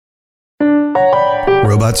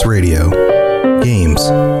Robots Radio. Games,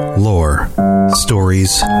 lore,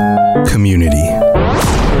 stories, community.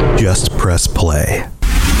 Just press play.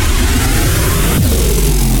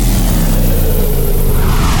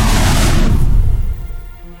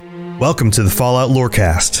 Welcome to the Fallout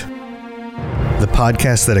Lorecast, the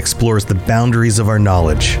podcast that explores the boundaries of our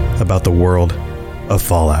knowledge about the world of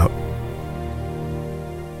Fallout.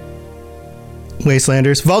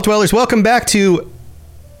 Wastelanders, Vault Dwellers, welcome back to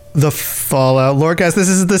the Fallout Lorecast. This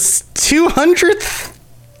is the 200th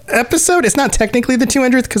episode. It's not technically the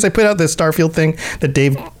 200th because I put out the Starfield thing that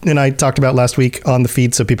Dave and I talked about last week on the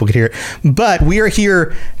feed so people could hear it. But we are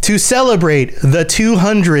here to celebrate the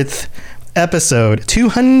 200th episode.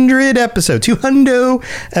 200 episodes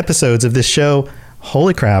of this show.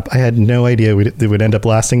 Holy crap, I had no idea it would end up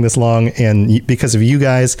lasting this long, and because of you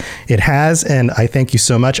guys, it has, and I thank you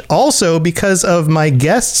so much. Also, because of my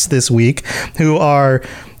guests this week, who are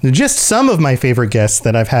just some of my favorite guests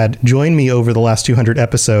that I've had join me over the last 200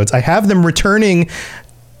 episodes. I have them returning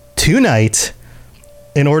tonight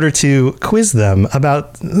in order to quiz them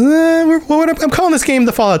about what I'm calling this game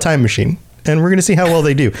the Fallout Time Machine, and we're going to see how well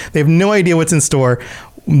they do. They have no idea what's in store.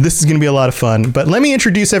 This is going to be a lot of fun, but let me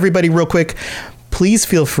introduce everybody real quick. Please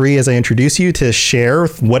feel free as I introduce you to share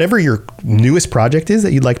whatever your newest project is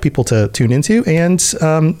that you'd like people to tune into. And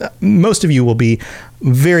most of you will be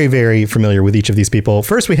very, very familiar with each of these people.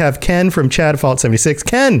 First, we have Ken from Chad Fallout 76.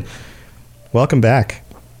 Ken, welcome back.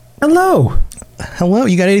 Hello. Hello.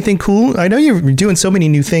 You got anything cool? I know you're doing so many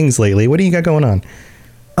new things lately. What do you got going on?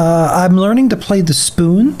 I'm learning to play the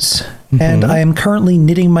spoons, and I am currently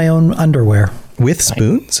knitting my own underwear. With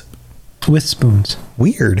spoons? With spoons.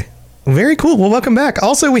 Weird. Very cool. Well, welcome back.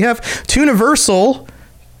 Also, we have Tooniversal.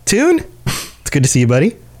 Toon, it's good to see you,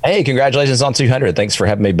 buddy. Hey, congratulations on 200. Thanks for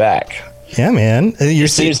having me back. Yeah, man. It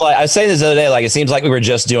seems like I was saying this the other day. Like it seems like we were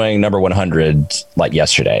just doing number 100 like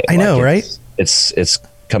yesterday. I know, right? It's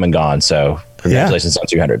come and gone. So congratulations on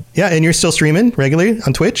 200. Yeah, and you're still streaming regularly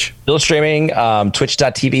on Twitch? Still streaming,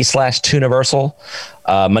 twitch.tv/Tooniversal,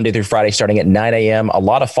 Monday through Friday starting at 9 a.m. A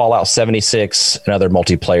lot of Fallout 76 and other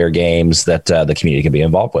multiplayer games that the community can be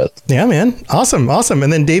involved with. Yeah, man. Awesome.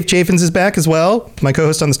 And then Dave Chaffins is back as well, my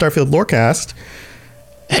co-host on the Starfield Lorecast.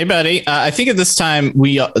 Hey, buddy. I think at this time,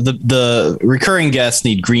 the recurring guests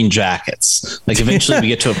need green jackets. Like eventually we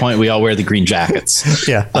get to a point we all wear the green jackets.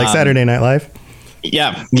 Yeah, like Saturday Night Live.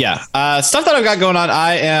 Yeah. Stuff that I've got going on.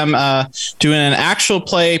 I am doing an actual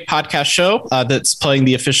play podcast show that's playing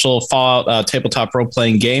the official Fallout tabletop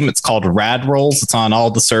role-playing game. It's called Rad Rolls. It's on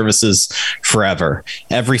all the services forever.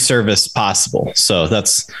 Every service possible. So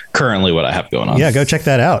that's currently what I have going on. Yeah, go check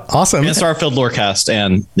that out. Awesome. And Starfield Lorecast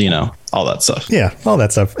and, all that stuff. Yeah, all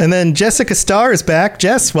that stuff. And then Jessica Starr is back.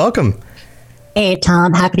 Jess, welcome. Hey,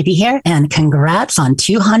 Tom, happy to be here, and congrats on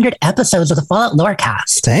 200 episodes of the Fallout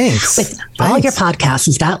Lorecast. Thanks. With all your podcasts,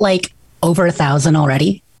 is that like over 1,000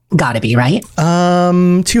 already? Gotta be, right?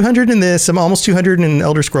 200 in this. I'm almost 200 in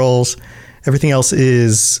Elder Scrolls. Everything else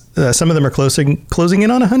is, some of them are closing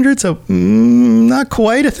in on 100, so not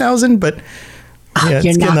quite 1,000, but yeah,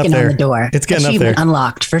 you're knocking on the door. It's getting up there.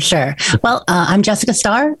 Unlocked for sure. Well, I'm Jessica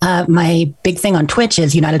Starr. My big thing on Twitch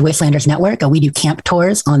is United Wastelanders Network. We do camp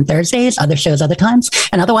tours on Thursdays, other shows other times.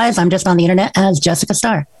 And otherwise, I'm just on the internet as Jessica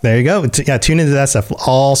Starr. There you go. Yeah, tune into that stuff.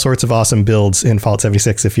 All sorts of awesome builds in Fallout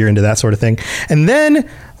 76 if you're into that sort of thing. And then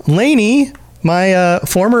Lainey, my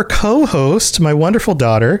former co-host, my wonderful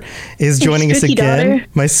daughter, is joining us again. Daughter.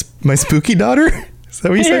 My spooky daughter? Is that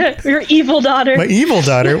what you said? Your evil daughter. My evil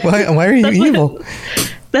daughter? Why are you evil?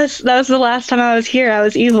 That was the last time I was here. I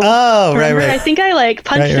was evil. Oh, Remember? right. I think I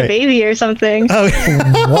punched a baby or something. Oh,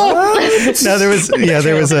 what? No, there was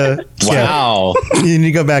a wow. Yeah, you need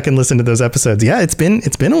to go back and listen to those episodes. Yeah, it's been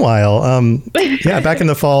a while. Back in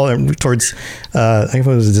the fall, towards I think it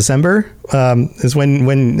was December, is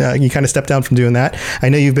when you kind of stepped down from doing that. I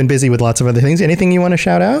know you've been busy with lots of other things. Anything you want to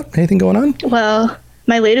shout out? Anything going on? Well,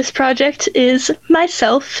 my latest project is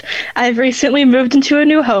myself. I've recently moved into a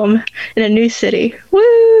new home in a new city.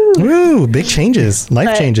 Woo! Woo! Big changes,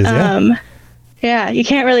 life changes. Yeah. Yeah, you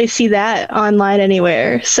can't really see that online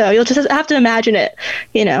anywhere, so you'll just have to imagine it.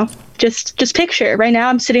 Just picture. Right now,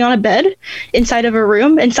 I'm sitting on a bed inside of a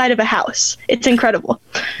room inside of a house. It's incredible.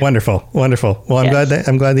 Wonderful. Well, I'm glad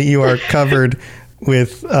that you are covered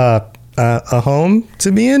with a home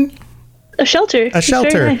to be in. A shelter. A shelter.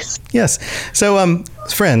 Very nice. Yes. So,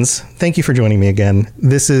 friends, thank you for joining me again.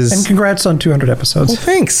 This is. And congrats on 200 episodes. Well,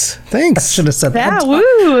 thanks. Should have said Yeah, that.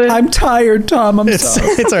 woo. I'm tired, Tom. I'm sorry.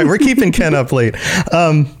 It's all right. We're keeping Ken up late.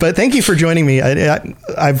 But thank you for joining me.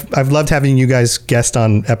 I've loved having you guys guest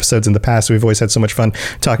on episodes in the past. We've always had so much fun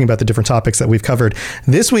talking about the different topics that we've covered.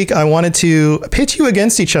 This week, I wanted to pit you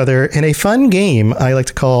against each other in a fun game I like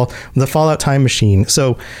to call the Fallout Time Machine.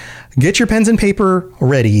 So get your pens and paper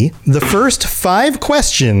ready. The first 5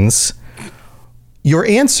 questions, your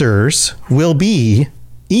answers will be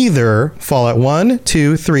either Fallout 1,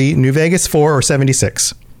 2, 3, New Vegas 4, or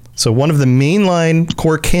 76. So one of the mainline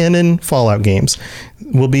core canon Fallout games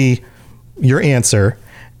will be your answer.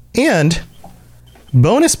 And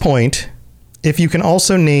bonus point if you can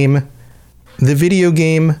also name the video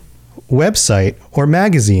game website or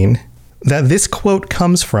magazine that this quote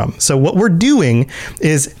comes from. So what we're doing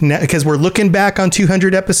is, because we're looking back on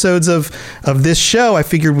 200 episodes of this show, I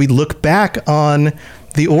figured we'd look back on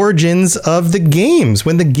the origins of the games,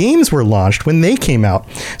 when the games were launched, when they came out.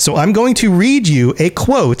 So I'm going to read you a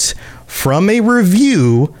quote from a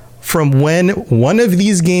review from when one of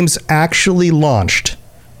these games actually launched.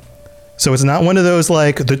 So it's not one of those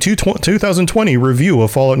like the 2020 review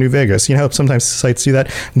of Fallout New Vegas. You know how sometimes sites do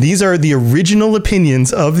that? These are the original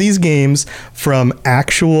opinions of these games from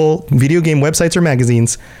actual video game websites or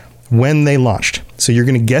magazines when they launched. So you're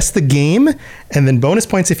going to guess the game, and then bonus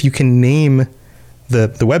points if you can name the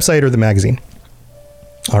website or the magazine.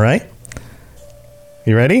 All right?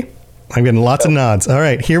 You ready? I'm getting lots of nods. All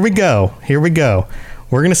right, here we go.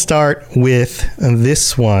 We're going to start with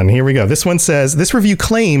this one. Here we go. This one says, this review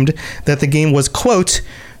claimed that the game was, quote,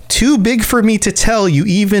 too big for me to tell you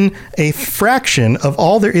even a fraction of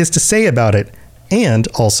all there is to say about it. And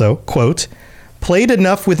also, quote, played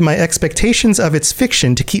enough with my expectations of its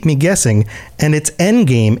fiction to keep me guessing, and its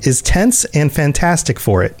endgame is tense and fantastic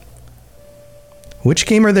for it. Which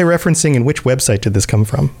game are they referencing and which website did this come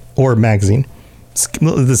from? Or magazine? It's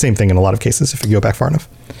the same thing in a lot of cases if you go back far enough.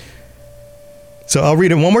 So I'll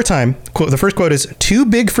read it one more time. Quote, the first quote is, too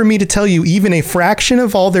big for me to tell you even a fraction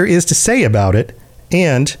of all there is to say about it.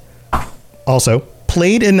 And also,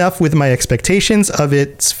 played enough with my expectations of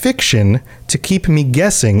its fiction to keep me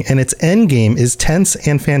guessing, and its endgame is tense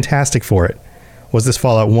and fantastic for it. Was this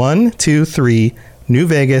Fallout 1, 2, 3, New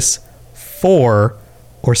Vegas, 4,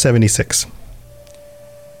 or 76?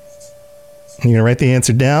 You're going to write the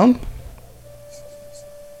answer down.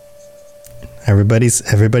 Everybody's,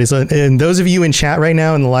 and those of you in chat right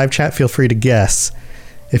now in the live chat, feel free to guess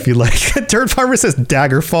if you like. Dirt Farmer says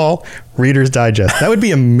Daggerfall, Reader's Digest. That would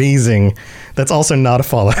be amazing. That's also not a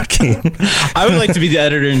Fallout game. I would like to be the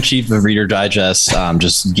editor-in-chief of Reader Digest.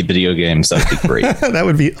 Just give video games. That would be great. That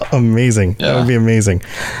would be amazing. Yeah. That would be amazing.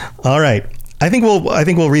 All right. I think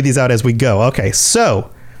we'll read these out as we go. Okay.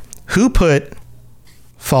 So, who put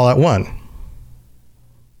Fallout 1?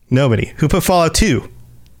 Nobody. Who put Fallout 2?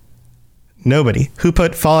 Nobody. Who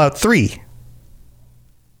put Fallout 3?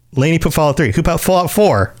 Lainey put Fallout 3. Who put Fallout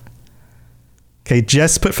 4? Okay,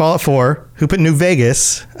 Jess put Fallout 4. Who put New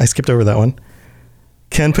Vegas? I skipped over that one.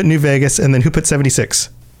 Ken put New Vegas. And then who put 76?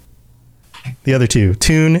 The other two,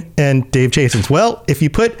 Toon and Dave Jasons. Well, if you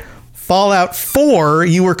put Fallout 4,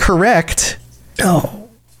 you were correct. Oh.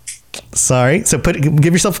 Sorry. So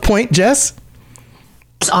give yourself a point, Jess.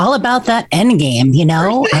 It's all about that end game, you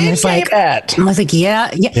know? I was like,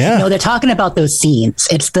 yeah. No, they're talking about those scenes.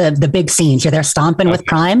 It's the big scenes. You're there stomping with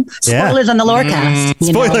Prime. Spoilers on the Lorecast.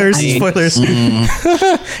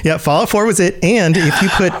 Spoilers. Yeah, Fallout 4 was it. And if you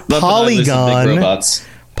put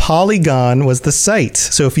Polygon was the site.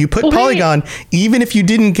 So if you put Polygon, even if you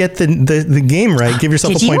didn't get the game right, give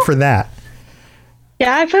yourself a point for that.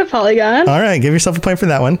 Yeah, I put Polygon. All right, give yourself a point for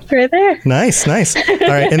that one. Right there. Nice. All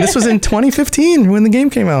right, and this was in 2015 when the game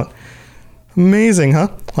came out. Amazing, huh?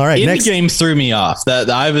 All right, next game threw me off. That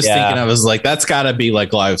I was thinking, I was like, that's got to be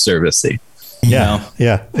like live servicey.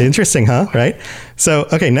 Yeah. Interesting, huh? Right. So,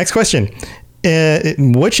 okay, next question.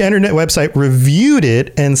 Which internet website reviewed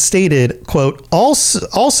it and stated, quote,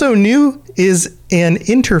 also new is an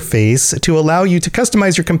interface to allow you to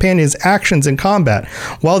customize your companion's actions in combat.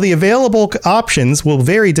 While the available options will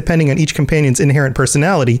vary depending on each companion's inherent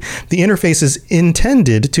personality, the interface is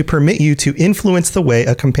intended to permit you to influence the way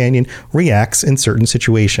a companion reacts in certain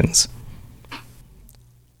situations.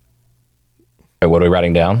 What are we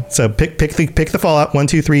writing down? So pick the Fallout 1,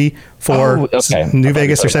 2, 3, 4, Oh, okay. New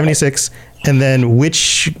Vegas or 76, and then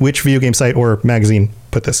which video game site or magazine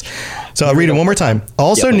put this. So I'll read it one more time.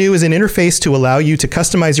 Also new is an interface to allow you to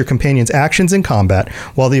customize your companion's actions in combat.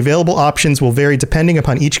 While the available options will vary depending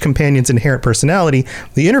upon each companion's inherent personality,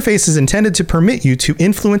 the interface is intended to permit you to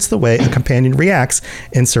influence the way a companion reacts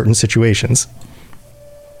in certain situations.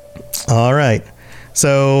 All right.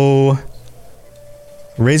 So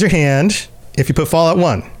raise your hand if you put Fallout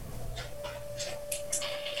 1.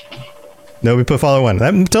 Nobody put Fallout 1.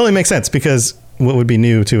 That totally makes sense because what would be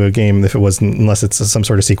new to a game if it wasn't, unless it's some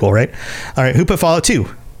sort of sequel, right? All right, who put Fallout 2?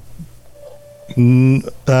 Toon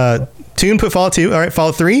put Fallout 2. All right,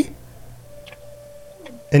 Fallout 3?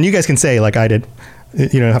 And you guys can say like I did.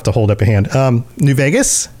 You don't have to hold up a hand. New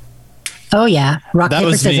Vegas? Oh, yeah. Rock, That paper,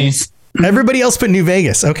 was me. scissors. Everybody else put New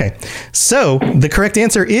Vegas. Okay. So the correct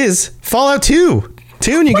answer is Fallout 2.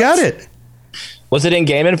 Toon, you got it. Was it in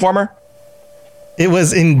Game Informer? It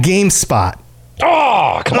was in GameSpot.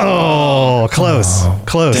 Oh, come on. Oh, close.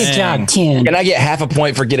 Close. Good job, Toon. Can I get half a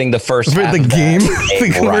point for getting the first For half the of that game?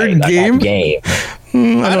 The right? word game? Game.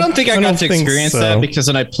 I don't think I got to think experience so. that because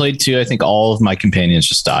when I played 2, I think all of my companions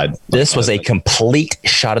just died. This was a complete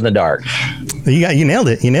shot in the dark. You nailed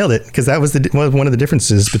it. You nailed it because that was one of the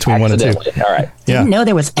differences between 1 and 2. Accidentally. All right. Yeah. Didn't know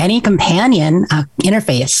there was any companion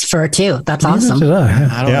interface for 2. That's awesome. Did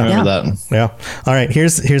I? I don't Yeah. remember that. Yeah. All right.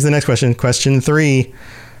 Here's the next question. Question 3.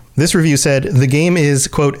 This review said the game is,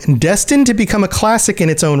 quote, destined to become a classic in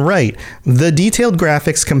its own right. The detailed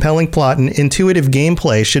graphics, compelling plot, and intuitive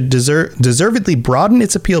gameplay should deservedly broaden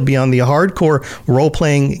its appeal beyond the hardcore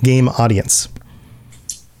role-playing game audience.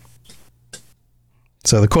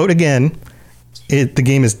 So the quote again, the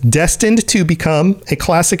game is destined to become a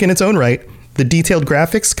classic in its own right. The detailed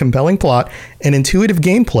graphics, compelling plot, and intuitive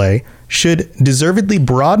gameplay should deservedly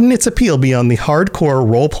broaden its appeal beyond the hardcore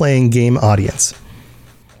role-playing game audience.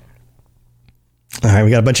 All right,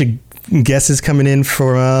 we got a bunch of guesses coming in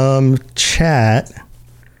from chat.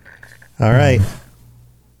 All right.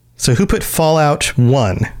 So who put Fallout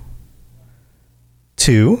 1?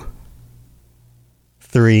 2?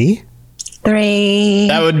 3? 3.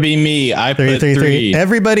 That would be me. I put 3. 3.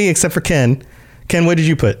 Everybody except for Ken. Ken, what did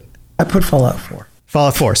you put? I put Fallout 4.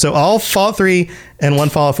 Fallout 4. So all Fallout 3 and 1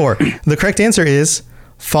 Fallout 4. The correct answer is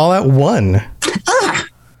Fallout 1.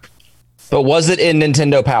 But was it in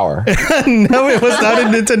Nintendo Power? No, it was not in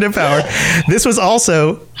Nintendo Power. This was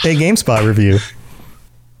also a GameSpot review.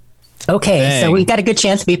 Okay, Dang. so we got a good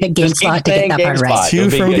chance if we pick Just keep GameSpot to get saying that part right. GameSpot. 2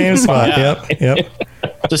 It'll be from good. GameSpot. Yep.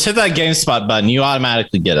 Just hit that GameSpot button. You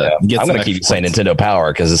automatically get it. You get I'm some going to keep extra saying points. Nintendo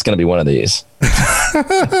Power because it's going to be one of these.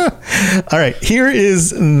 All right, here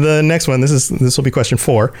is the next one. This will be question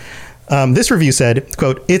 4. This review said,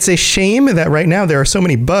 quote, it's a shame that right now there are so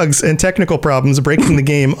many bugs and technical problems breaking the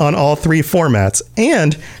game on all 3 formats.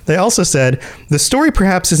 And they also said, the story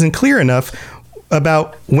perhaps isn't clear enough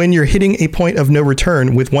about when you're hitting a point of no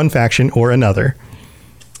return with one faction or another.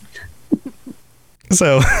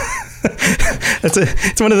 So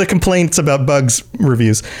it's one of the complaints about bugs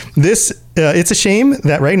reviews. It's a shame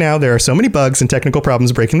that right now there are so many bugs and technical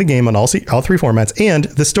problems breaking the game on all 3 formats, and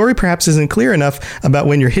the story perhaps isn't clear enough about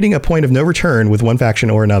when you're hitting a point of no return with one faction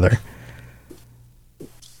or another.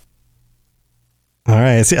 All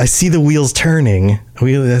right, I see the wheels turning.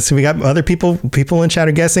 We got other people in chat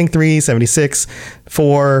are guessing 3, 76,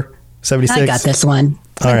 4, 76. I got this one.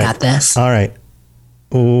 I got this. All right.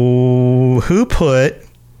 Ooh, who put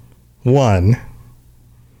 1?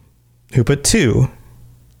 Who put 2?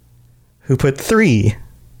 Who put 3?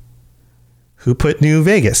 Who put New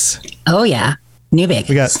Vegas? Oh, yeah. New Vegas.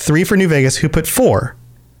 We got 3 for New Vegas. Who put 4?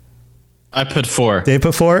 I put 4. Dave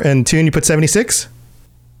put 4, and Toon, you put 76?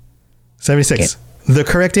 76. Okay. The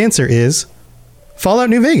correct answer is Fallout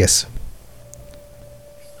New Vegas.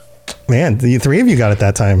 Man, the 3 of you got it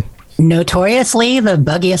that time. Notoriously the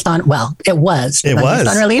buggiest on, well, it was. It buggiest was.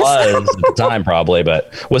 on release. Was at the time probably,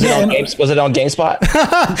 but was it on GameSpot?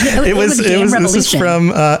 It was. Game This is Revolution. from.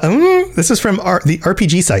 This is from the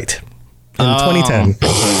RPG site in 2010.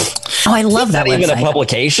 Oh, I love Is that that even a website.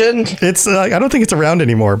 publication? It's. I don't think it's around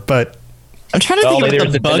anymore, but I'm trying to Well, think maybe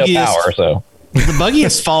of there's the Nintendo buggiest. Power, so. The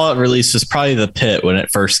buggiest Fallout release was probably the Pit when it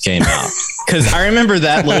first came out. Because I remember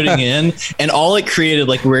that loading in, and all it created,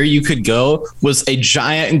 like where you could go, was a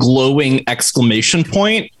giant glowing exclamation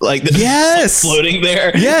point, like Yes! floating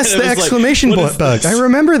there. yes, And it the was like, exclamation what is bug. this? I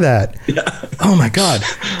remember that. Oh my god.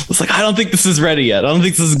 I was like, I don't think this is ready yet. I don't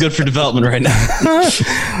think this is good for development right now.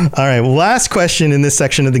 All right. Well, last question in this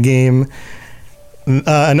section of the game.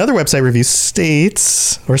 Another website review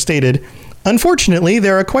stated, unfortunately,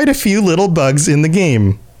 there are quite a few little bugs in the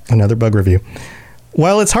game. Another bug review.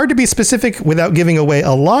 While it's hard to be specific without giving away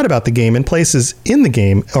a lot about the game and places in the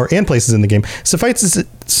game,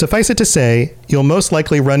 suffice it to say, you'll most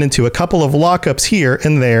likely run into a couple of lockups here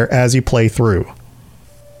and there as you play through.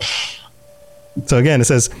 So again, it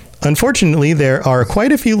says, unfortunately, there are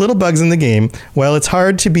quite a few little bugs in the game. While it's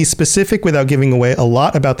hard to be specific without giving away a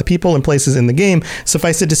lot about the people and places in the game,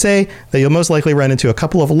 suffice it to say that you'll most likely run into a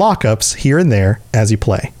couple of lockups here and there as you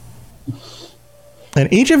play. And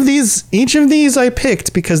each of these I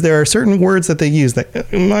picked because there are certain words that they use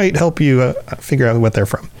that might help you figure out what they're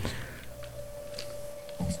from.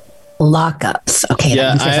 Lockups. Okay.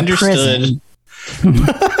 Yeah, I understood.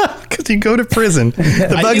 Because you go to prison.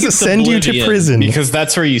 The bugs send you to prison. Because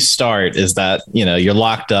that's where you start, is that, you're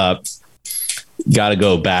locked up. Got to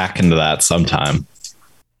go back into that sometime.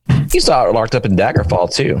 You saw it locked up in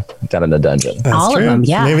Daggerfall too, down in the dungeon. That's all true. of them,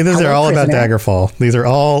 yeah. Maybe these are all prisoner. about Daggerfall. These are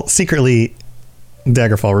all secretly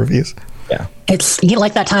Daggerfall reviews. Yeah. It's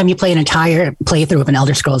like that time you play an entire playthrough of an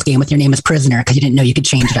Elder Scrolls game with your name as Prisoner because you didn't know you could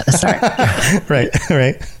change it at the start. Right.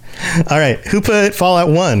 All right. Who put Fallout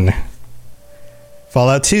 1?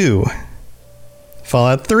 Fallout 2?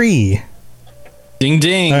 Fallout 3? Ding,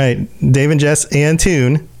 ding. All right. Dave and Jess and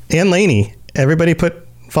Toon and Lainey. Everybody put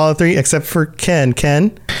Fallout 3 except for Ken.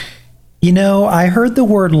 Ken? I heard the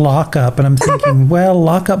word lockup and I'm thinking, well,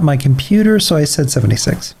 lock up my computer. So I said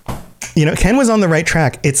 76. Ken was on the right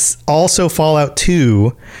track. It's also Fallout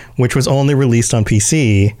 2, which was only released on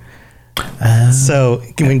PC. So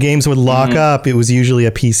when games would lock up, it was usually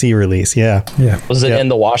a PC release. Yeah. Was it in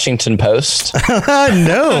the Washington Post?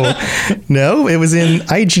 No, it was in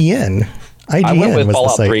IGN. I went with was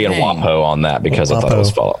Fallout the site. 3 and WAPO on that because I thought it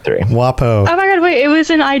was Fallout 3. WAPO. Oh my god, wait, it was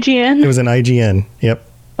in IGN? It was in IGN. Yep.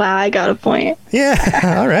 Wow, I got a point.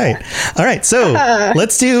 Yeah. All right. So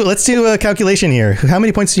let's do a calculation here. How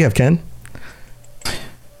many points do you have, Ken?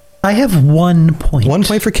 I have 1 point. 1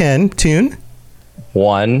 point for Ken. Toon?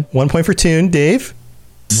 1 point for Toon. Dave?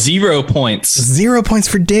 0 points. 0 points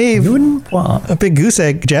for Dave. A big goose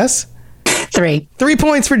egg. Jess? 3. 3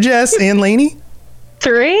 points for Jess and Lainey.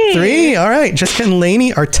 3. 3. All right. Jessica and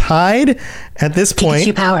Lainey are tied at this point.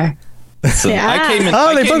 Pikachu power. So Yeah. I came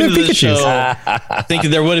they into both have this Pikachus. show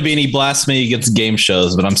thinking there wouldn't be any blasphemy against game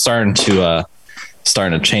shows, but I'm starting to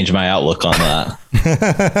change my outlook on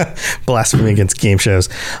that. Blasphemy against game shows.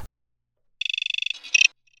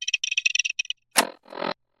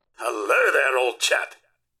 Hello there, old chap.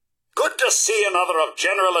 Good to see another of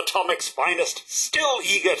General Atomic's finest, still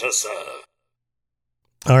eager to serve.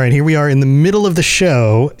 All right, here we are in the middle of the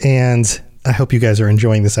show, and I hope you guys are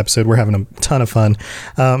enjoying this episode. We're having a ton of fun.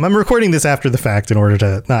 I'm recording this after the fact in order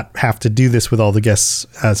to not have to do this with all the guests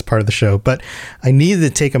as part of the show, but I needed to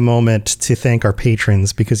take a moment to thank our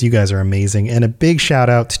patrons because you guys are amazing. And a big shout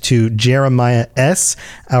out to Jeremiah S.,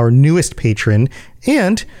 our newest patron,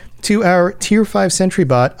 and to our Tier 5 Sentry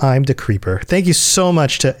Bot, I'm the Creeper. Thank you so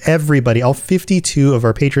much to everybody, all 52 of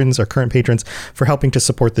our patrons, our current patrons, for helping to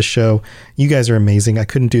support the show. You guys are amazing. I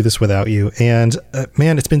couldn't do this without you. And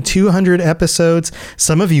man, it's been 200 episodes.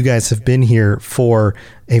 Some of you guys have been here for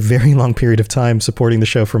a very long period of time supporting the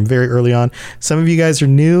show from very early on. Some of you guys are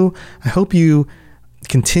new. I hope you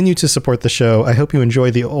continue to support the show. I hope you enjoy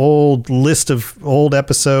the old list of old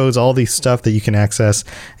episodes, all the stuff that you can access.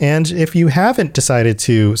 And if you haven't decided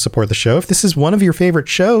to support the show, if this is one of your favorite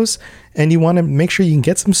shows and you want to make sure you can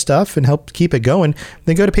get some stuff and help keep it going,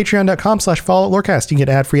 then go to patreon.com/FalloutLorecast. You can get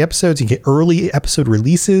ad-free episodes. You can get early episode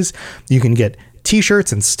releases. You can get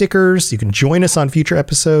t-shirts and stickers. You can join us on future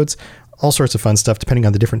episodes. All sorts of fun stuff depending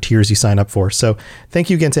on the different tiers you sign up for. So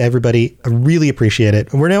thank you again to everybody. I really appreciate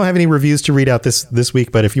it. We don't have any reviews to read out this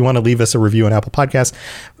week, but if you want to leave us a review on Apple Podcasts,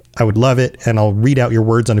 I would love it. And I'll read out your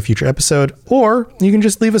words on a future episode, or you can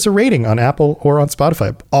just leave us a rating on Apple or on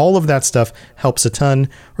Spotify. All of that stuff helps a ton,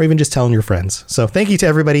 or even just telling your friends. So thank you to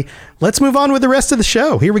everybody. Let's move on with the rest of the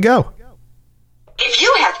show. Here we go. If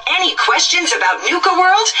you have any questions about Nuka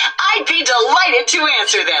World, I'd be delighted to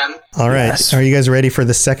answer them. All right. Yes. Are you guys ready for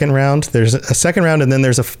the second round? There's a second round, and then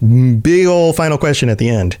there's a big old final question at the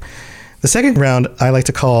end. The second round I like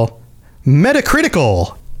to call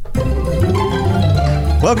Metacritical.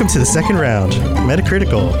 Welcome to the second round,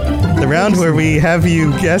 Metacritical. The round where we have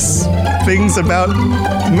you guess things about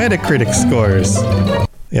Metacritic scores.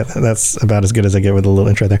 Yeah, that's about as good as I get with a little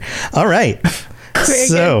intro there. All right.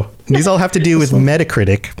 So these all have to do with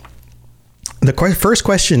Metacritic. The first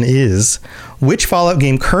question is, which Fallout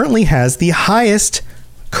game currently has the highest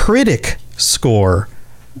critic score?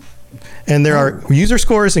 And there are user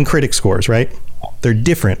scores and critic scores, right? They're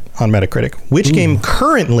different on Metacritic. Which game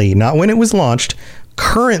currently, not when it was launched,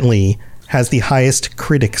 currently has the highest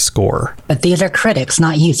critic score? But these are critics,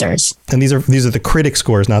 not users. And these are the critic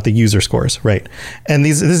scores, not the user scores, right? And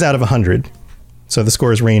this is out of 100. So the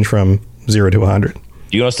scores range from 0 to 100.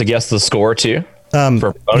 You want us to guess the score too? For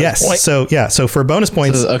bonus Yes. points? So for bonus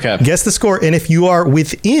points, okay. guess the score, and if you are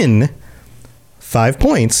within 5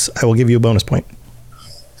 points, I will give you a bonus point.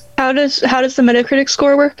 How does the Metacritic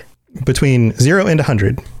score work? Between 0 and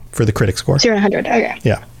 100 for the critic score. 0 and 100. Okay.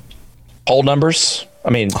 Yeah. Whole numbers? I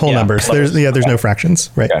mean, Whole numbers. There's no fractions,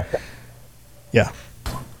 right? Okay. Yeah.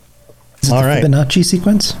 Is it All the right. Fibonacci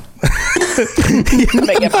sequence? Let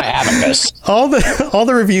me get my abacus. All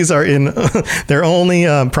the reviews are in. They're only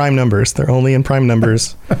prime numbers. They're only in prime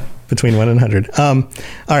numbers between 1 and 100. All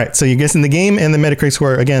right. So you're guessing the game and the Metacritic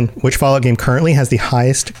score again. Which Fallout game currently has the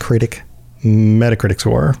highest Metacritic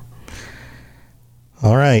score?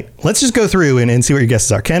 All right. Let's just go through and see what your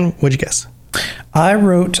guesses are. Ken, what'd you guess? I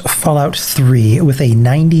wrote Fallout 3 with a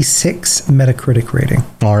 96 Metacritic rating.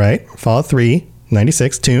 All right. Fallout 3,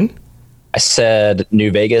 96. Tune. I said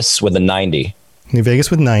New Vegas with a 90. New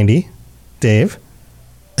Vegas with 90. Dave.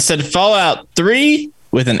 I said Fallout 3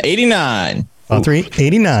 with an 89. Fallout 3,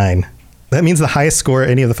 89. That means the highest score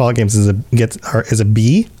any of the Fallout games is a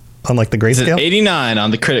B on like the It's an grayscale. 89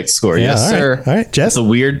 on the critic score. Yeah, Yes, all right. sir. All right, Jess. It's a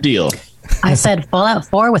weird deal. I said Fallout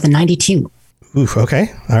 4 with a 92. Oof.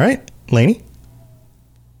 Okay. All right. Laney.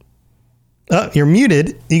 Oh, you're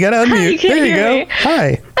muted. You got to unmute. you can't There you hear go. me.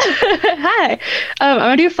 Hi. Hi. I'm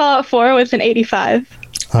gonna do Fallout 4 with an 85.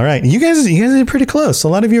 All right. You guys are pretty close. A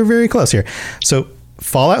lot of you are very close here. So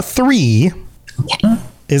Fallout 3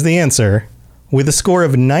 is the answer with a score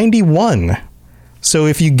of 91. So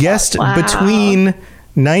if you guessed Wow. between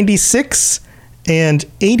 96 and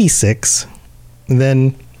 86,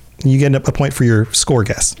 then you get a point for your score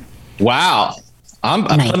guess. Wow.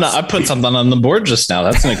 Nice. I put something on the board just now.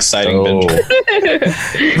 That's an exciting venture.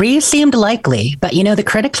 3 seemed likely, but the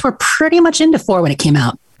critics were pretty much into 4 when it came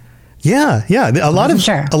out. Yeah. A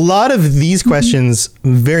lot of these questions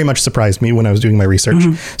very much surprised me when I was doing my research.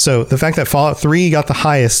 So the fact that Fallout 3 got the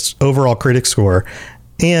highest overall critic score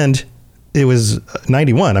and it was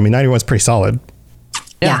 91. I mean, 91 is pretty solid.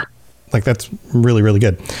 Yeah. Like that's really, really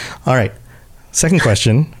good. All right. Second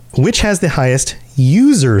question, which has the highest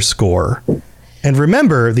user score? And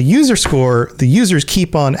remember, the user score, the users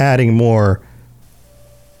keep on adding more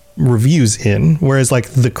reviews in, whereas like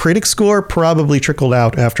the critic score probably trickled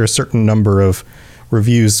out after a certain number of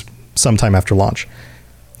reviews sometime after launch.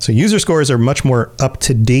 So user scores are much more up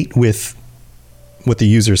to date with what the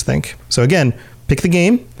users think. So again, pick the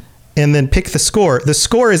game and then pick the score. The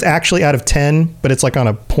score is actually out of 10, but it's like on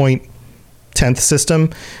a 0.10th system.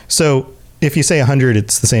 So if you say 100,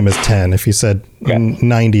 it's the same as 10. If you said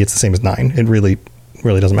 90, it's the same as 9. It really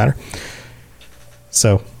doesn't matter.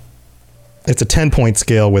 So it's a 10-point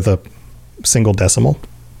scale with a single decimal.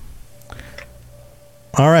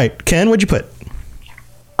 All right. Ken, what'd you put?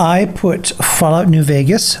 I put Fallout New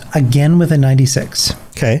Vegas again with a 96.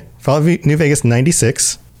 Okay. Fallout New Vegas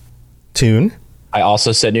 96. Tune. I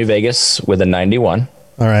also said New Vegas with a 91.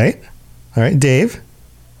 All right. Dave.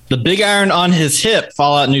 The big iron on his hip,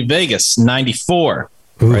 Fallout New Vegas, 94.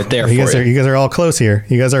 Ooh, right there you for guys you. are you guys are all close here.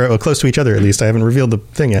 You guys are close to each other at least. I haven't revealed the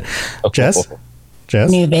thing yet. Jess.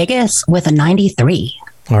 New Vegas with a 93.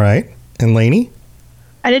 All right. And Laney.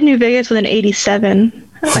 I did New Vegas with an 87.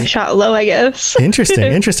 I shot low, I guess.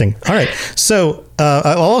 Interesting. All right. So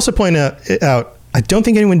I'll also point out, I don't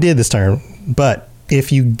think anyone did this time, but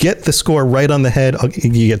if you get the score right on the head,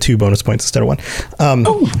 you get 2 bonus points instead of 1.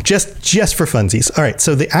 Just for funsies. All right.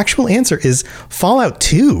 So the actual answer is Fallout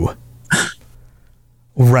 2.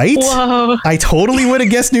 Right? Whoa. I totally would have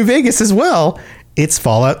guessed New Vegas as well. It's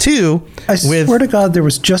Fallout 2. I swear to God, there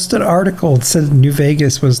was just an article that said New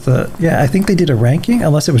Vegas was I think they did a ranking,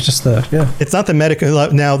 unless it was just It's not the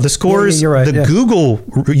medical. Now, the scores, you're right, the Google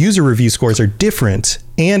user review scores are different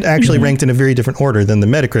and actually ranked in a very different order than the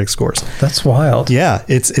Metacritic scores. That's wild. Yeah,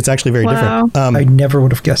 it's actually very different. I never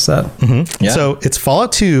would have guessed that. Yeah. So it's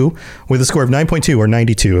Fallout 2 with a score of 9.2 or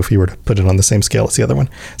 92 if you were to put it on the same scale as the other one.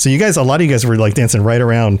 So a lot of you guys were like dancing right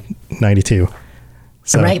around 92.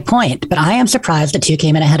 So, The right point, but I am surprised that 2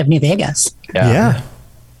 came in ahead of New Vegas. Yeah.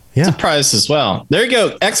 Surprised as well. There you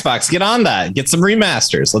go. Xbox, get on that. Get some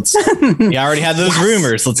remasters. You already had those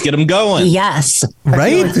rumors. Let's get them going. Yes. I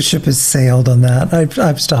Right? feel like the ship has sailed on that.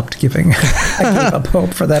 I've stopped giving. I gave up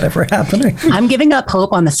hope for that ever happening. I'm giving up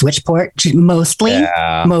hope on the Switch port mostly, but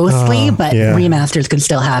yeah. remasters could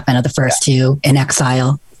still happen of the first 2 in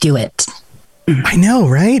Exile. Do it. I know,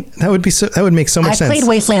 right? That would make so much I sense. played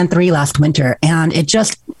Wasteland 3 last winter, and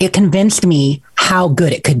it convinced me how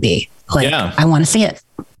good it could be. I want to see it.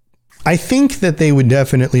 I think that they would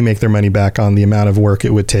definitely make their money back on the amount of work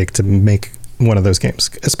it would take to make one of those games,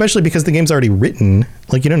 especially because the game's already written.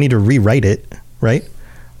 Like, you don't need to rewrite it, right?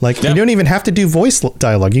 Like, you don't even have to do voice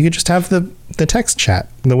dialogue. You could just have the text chat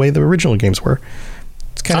the way the original games were.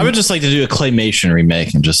 I would just like to do a Claymation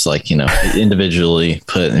remake and just like, individually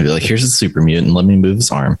put and be like, here's a super mutant. Let me move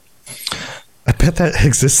his arm. I bet that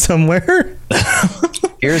exists somewhere.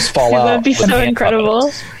 Here's Fallout. That would be so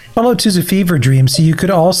incredible. Fallout 2 is a fever dream, so you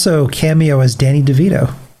could also cameo as Danny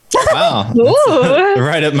DeVito. Wow.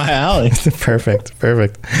 Right up my alley. Perfect.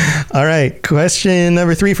 All right. Question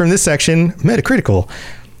number 3 from this section, Metacritical.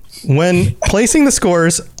 When placing the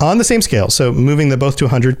scores on the same scale, so moving them both to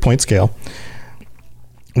 100-point scale,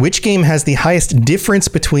 which game has the highest difference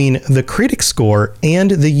between the critic score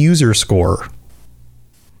and the user score?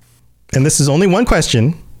 And this is only one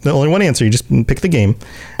question, the only one answer. You just pick the game.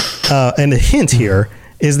 And the hint here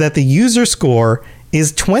is that the user score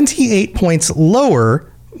is 28 points lower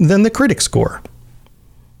than the critic score.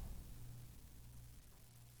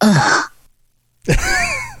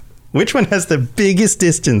 Which one has the biggest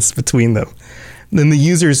distance between them? Then the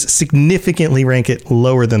users significantly rank it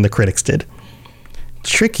lower than the critics did.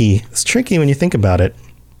 Tricky. It's tricky when you think about it.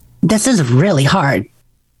 This is really hard.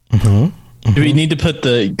 Do we need to put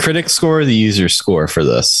the critic score or the user score for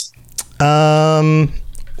this?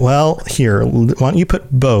 Well, here, why don't you put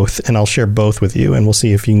both, and I'll share both with you, and we'll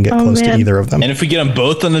see if you can get close to either of them. And if we get them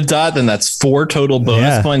both on the dot, then that's 4 total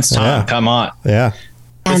bonus points. Tom, yeah. come on. Yeah.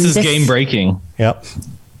 This is game breaking. Yep.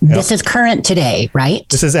 This is current today, right?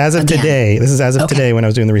 This is as of today. This is as of today when I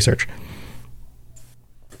was doing the research.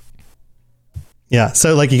 Yeah,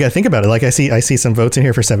 so like you got to think about it. Like I see some votes in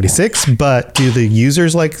here for 76, but do the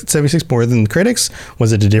users like 76 more than the critics?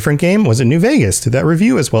 Was it a different game? Was it New Vegas? Did that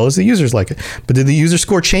review as well as the users like it? But did the user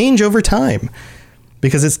score change over time?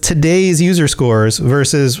 Because it's today's user scores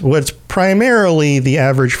versus what's primarily the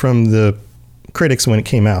average from the critics when it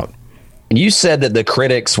came out. And you said that the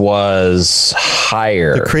critics was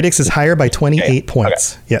higher. The critics is higher by 28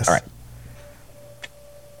 points. Okay. Yes. All right.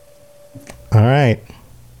 All right.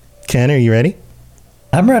 Ken, are you ready?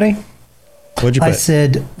 I'm ready. What'd you put? I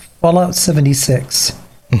said Fallout 76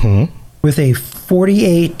 with a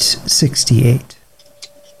 4868.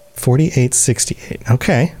 4868.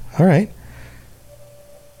 Okay. All right.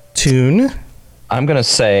 Tune. I'm going to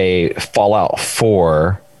say Fallout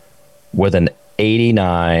 4 with an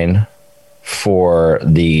 89 for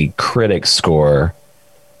the critic score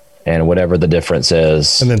and whatever the difference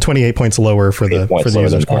is. And then 28 points lower for the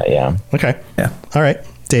user score. That, yeah. Okay. Yeah. All right.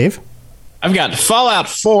 Dave? I've got Fallout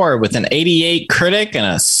 4 with an 88 critic and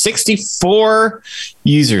a 64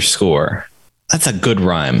 user score. That's a good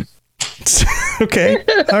rhyme. Okay.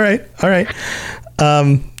 All right.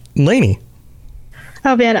 Lainey.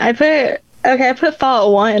 Oh man, I put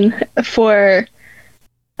Fallout 1 for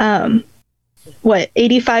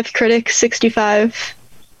 85 critic, 65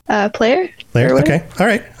 player. Okay. All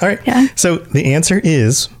right. Yeah. So the answer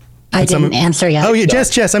is I didn't answer yet. Oh, yeah,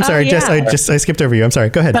 Jess. I'm sorry, Jess. I skipped over you. I'm sorry.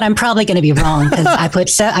 Go ahead. But I'm probably going to be wrong because I put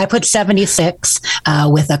 76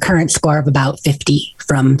 with a current score of about 50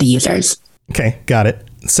 from the users. Okay, got it.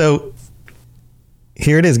 So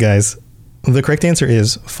here it is, guys. The correct answer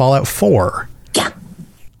is Fallout 4. Yeah.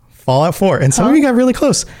 Fallout 4. And some of you got really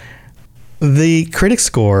close. The critic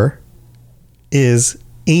score is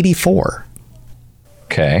 84.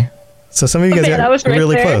 Okay. So some of you guys got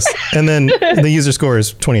really there. close. And then the user score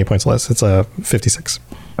is 28 points less. It's 56.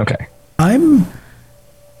 Okay. I'm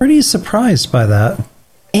pretty surprised by that.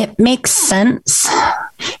 It makes sense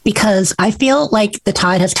because I feel like the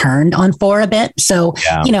tide has turned on 4 a bit. So,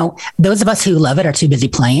 those of us who love it are too busy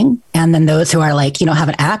playing. And then those who are like, have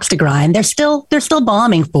an axe to grind, they're still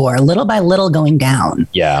bombing 4 little by little going down.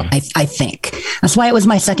 Yeah. I think that's why it was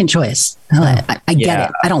my second choice. I get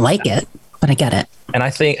it. I don't like it, but I get it. And I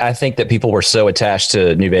think that people were so attached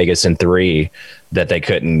to New Vegas in 3 that they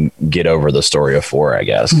couldn't get over the story of 4, I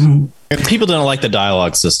guess. Mm-hmm. People don't like the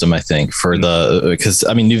dialogue system, I think, because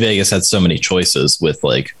New Vegas had so many choices with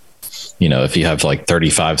if you have like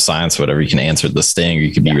 35 science, whatever, you can answer this thing, or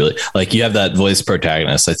you could be really like, you have that voice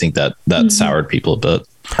protagonist. I think that soured people a bit.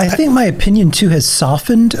 I think my opinion too has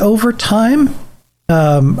softened over time.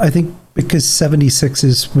 I think because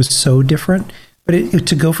 76 was so different. But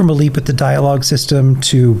to go from a leap with the dialogue system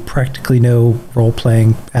to practically no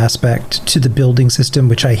role-playing aspect to the building system,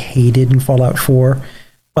 which I hated in Fallout 4,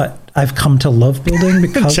 but I've come to love building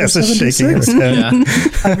because Jess of is 76. shaking his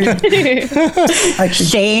head.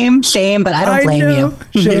 Shame, but I don't blame you.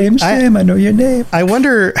 Shame, I know your name. I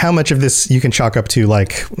wonder how much of this you can chalk up to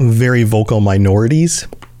like very vocal minorities.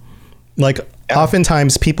 Like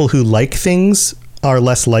oftentimes people who like things are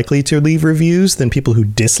less likely to leave reviews than people who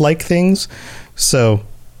dislike things. So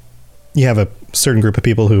you have a certain group of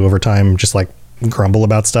people who over time just like grumble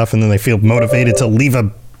about stuff and then they feel motivated to leave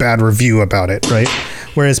a bad review about it, right?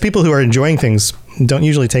 Whereas people who are enjoying things don't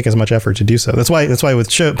usually take as much effort to do so. That's why with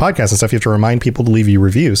podcasts and stuff, you have to remind people to leave you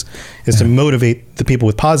reviews, is to motivate the people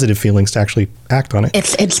with positive feelings to actually act on it.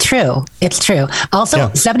 It's true. It's true.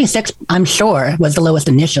 Also, 76, I'm sure, was the lowest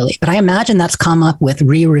initially, but I imagine that's come up with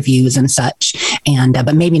re-reviews and such, and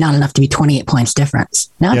but maybe not enough to be 28 points difference.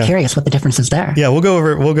 Now I'm curious what the difference is there. Yeah, we'll go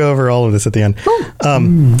over all of this at the end.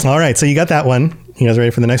 All right, so you got that one. You guys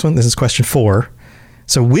ready for the next one? This is question 4.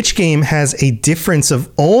 So which game has a difference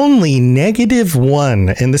of only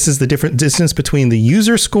 -1? And this is the different distance between the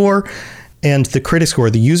user score and the critic score.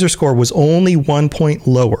 The user score was only 1 point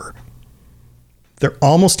lower. They're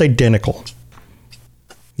almost identical.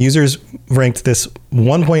 Users ranked this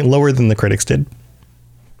 1 point lower than the critics did.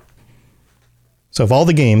 So of all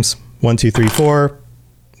the games, 1, 2, 3, 4,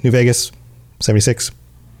 New Vegas, 76.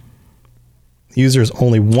 Users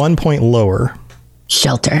only 1 point lower.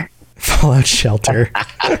 Shelter. Fallout Shelter.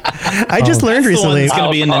 I just learned recently. It's going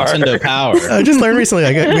to be a Nintendo Power. I just learned recently.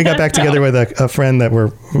 We got back together with a friend that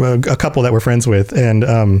a couple that we're friends with,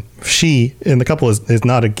 and she and the couple is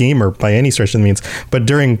not a gamer by any stretch of the means, but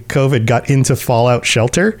during COVID got into Fallout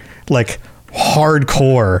Shelter like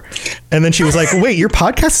hardcore, and then she was like, "Wait, your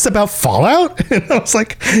podcast is about Fallout?" And I was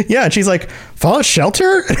like, "Yeah." And she's like, "Fallout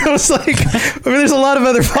Shelter?" And I was like, "I mean, there's a lot of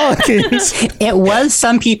other Fallout games." It was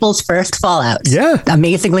some people's first Fallout. Yeah,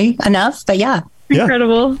 amazingly enough, but yeah,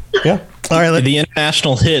 incredible. Yeah. All right, the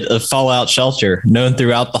international hit of Fallout Shelter, known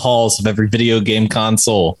throughout the halls of every video game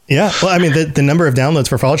console. Yeah, well, I mean, the number of downloads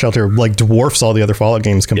for Fallout Shelter like dwarfs all the other Fallout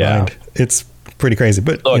games combined. Yeah. It's pretty crazy,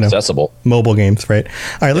 but so accessible. Mobile games, right?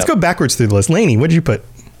 All right, let's go backwards through the list. Lainey, what did you put?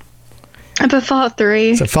 I put Fallout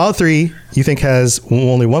 3. So Fallout 3, you think has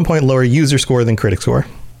only 1 point lower user score than critic score?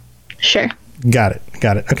 Sure. Got it.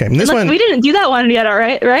 Okay. And this one, we didn't do that one yet, all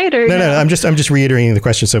right? Right? Or no. I'm just reiterating the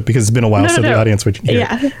question, so because it's been a while, the audience would hear.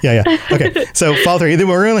 Yeah. Okay. So Fallout 3,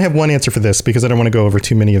 we only have one answer for this because I don't want to go over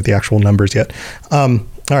too many of the actual numbers yet. All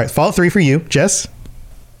right, Fallout 3 for you, Jess.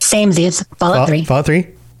 Same Z's. Fallout 3. Fallout 3,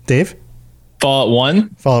 Dave. Fallout 1.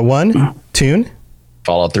 Fallout 1. Toon.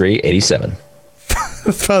 Fallout 3, 87.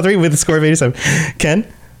 Fallout 3 with a score of 87. Ken.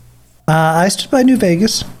 I stood by New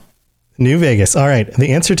Vegas. New Vegas. All right. The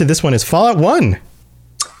answer to this one is Fallout 1.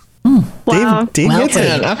 Wow. Dave gets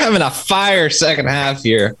it. I'm having a fire second half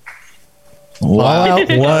here.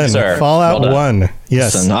 Fallout 1. Sir. Fallout Well 1.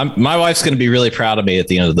 Yes. Listen, my wife's going to be really proud of me at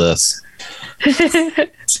the end of this.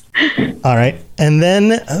 All right. And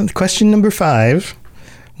then question number 5.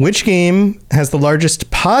 Which game has the largest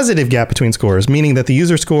positive gap between scores, meaning that the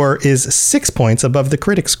user score is 6 points above the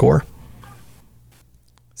critic score?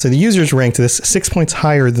 So the users ranked this 6 points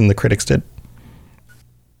higher than the critics did.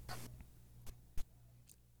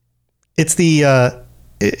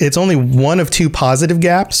 It's only one of 2 positive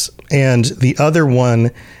gaps, and the other one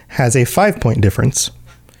has a 5-point difference,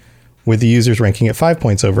 with the users ranking at 5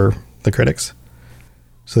 points over the critics.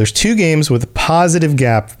 So there's 2 games with a positive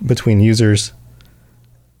gap between users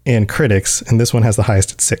and critics, and this one has the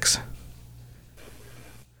highest at 6.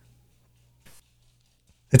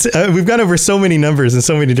 It's we've gone over so many numbers and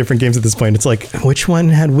so many different games at this point. It's like, which one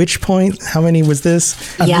had which point? How many was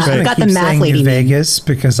this? Yeah, I've got the math lady. New Vegas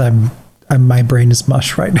because my brain is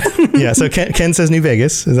mush right now. Yeah, so Ken says New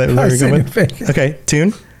Vegas. Is that where you're going with? Okay,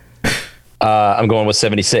 Toon. I'm going with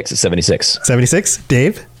 76 at 76. 76.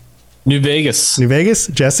 Dave. New Vegas. New Vegas.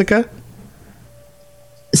 Jessica.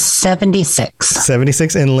 76.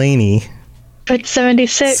 76, and Lainey. But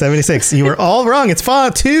 76. 76. You were all wrong. It's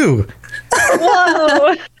Fallout 2.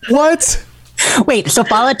 Whoa. What? Wait, so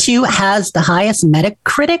Fallout 2 has the highest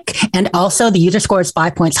Metacritic and also the user score is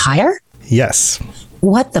 5 points higher? Yes.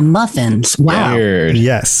 What the muffins? Wow. Weird.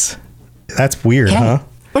 Yes. That's weird, huh?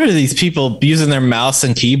 What are these people using their mouse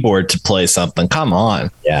and keyboard to play something? Come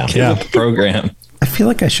on. Yeah. Yeah. The program. I feel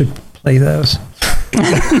like I should play those.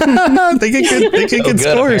 They get good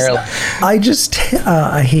scores. Apparently.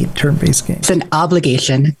 I hate turn-based games. It's an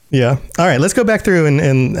obligation. Yeah. All right. Let's go back through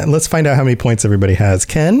and let's find out how many points everybody has.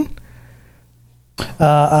 Ken?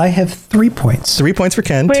 I have 3 points. 3 points for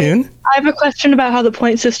Ken. Wait, Toon? I have a question about how the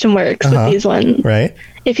point system works with these ones. Right.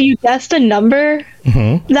 If you guessed a number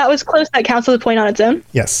that was close, that counts as a point on its own?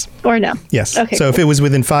 Yes. Or no? Yes. Okay. So if it was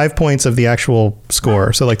within 5 points of the actual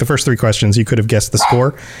score, so like the first 3 questions, you could have guessed the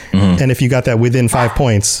score. And if you got that within 5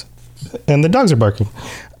 points, and the dogs are barking,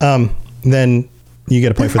 then you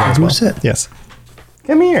get a point for that as well. Who's it? Yes.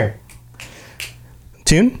 Come here.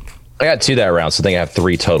 Toon? I got 2 that round, so I think I have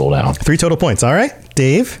 3 total now. 3 total points. All right.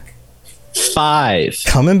 Dave? 5.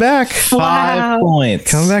 Coming back. 5 points.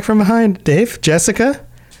 Coming back from behind. Dave, Jessica.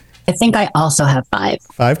 I think I also have 5.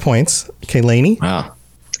 5 points. Okay, Lainey. Wow.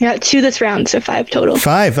 I got 2 this round, so 5 total.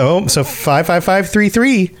 5. Oh, so 5, 5, 5, 3,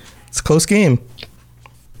 3. It's a close game.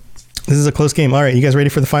 This is a close game. All right, you guys ready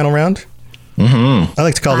for the final round? Mm-hmm. I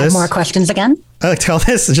like to call 5 this. more questions again? I like to call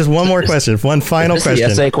this just one more question. One final Is this question.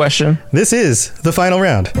 the essay question? This is the final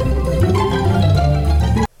round.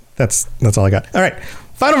 That's all I got. All right,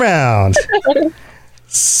 final round.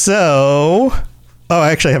 So,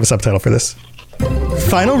 I actually have a subtitle for this.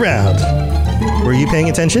 Final round. Were you paying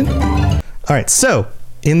attention? All right, so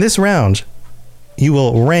in this round, you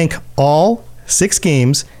will rank all 6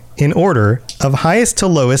 games in order of highest to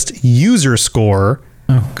lowest user score.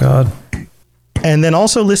 Oh, God. And then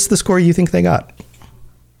also list the score you think they got.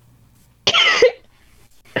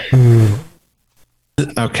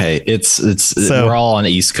 Okay, it's we're all on the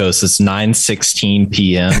East Coast. It's 9:16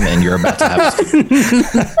 p.m. and you're about to have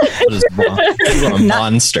a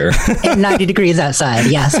monster. 90 degrees outside.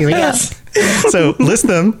 Yes, here we go. So list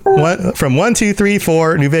them from 1, 2, 3,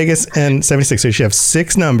 4, New Vegas, and 76. So you should have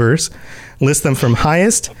 6 numbers. List them from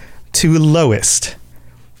highest to lowest.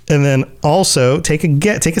 And then also take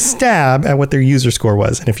a stab at what their user score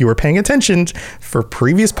was. And if you were paying attention for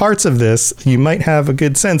previous parts of this, you might have a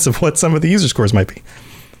good sense of what some of the user scores might be.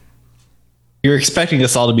 You're expecting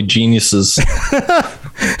us all to be geniuses.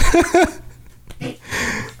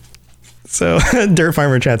 So Dirt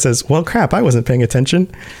Farmer Chat says, well, crap, I wasn't paying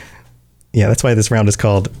attention. Yeah, that's why this round is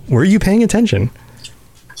called, Were You Paying Attention?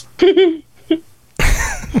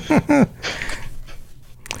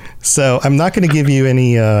 So I'm not going to give you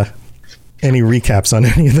any recaps on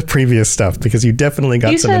any of the previous stuff because you definitely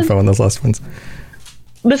got some info on those last ones.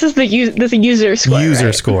 This is the user score.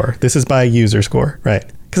 User score. This is by user score, right?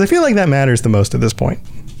 Because I feel like that matters the most at this point.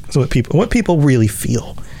 Is what people really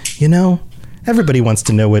feel. You know, everybody wants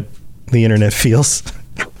to know what the internet feels,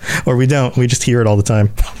 or we don't. We just hear it all the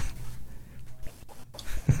time.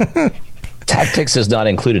 Tactics is not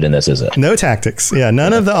included in this, is it? No tactics. Yeah,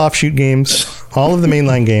 none of the offshoot games. All of the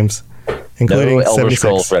mainline games, including no Elder 76.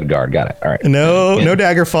 Scrolls Redguard. Got it. All right. No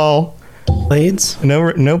Daggerfall. Blades?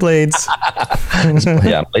 No Blades.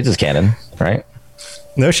 Yeah, Blades is canon, right?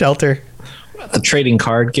 No Shelter. The trading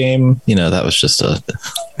card game, that was just a...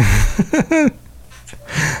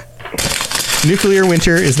 Nuclear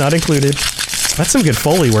Winter is not included. That's some good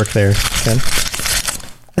Foley work there, Ken.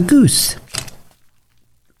 A goose.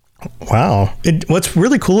 Wow. What's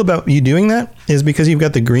really cool about you doing that is because you've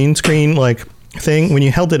got the green screen thing. When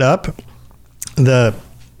you held it up, the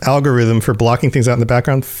algorithm for blocking things out in the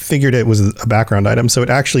background figured it was a background item, so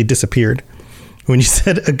it actually disappeared when you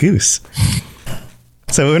said a goose.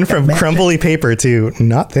 So it went from crumbly paper to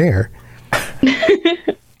not there.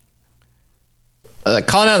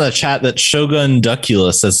 Calling out in the chat that Shogun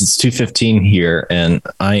Duckula says it's 2:15 here, and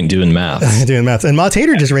I ain't doing math. And Ma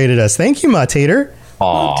Tater just rated us. Thank you, Ma Tater.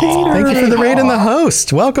 Thank you for the raid and the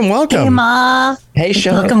host. Welcome. Hey, Ma. Hey,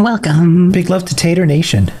 Shogun. Welcome. Big love to Tater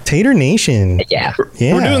Nation. Tater Nation. Yeah.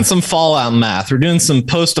 We're doing some Fallout math. We're doing some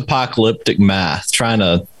post-apocalyptic math, trying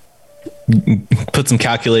to put some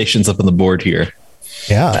calculations up on the board here.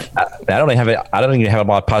 Yeah. I don't even have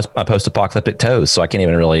my post-apocalyptic toes, so I can't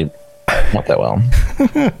even really not that well.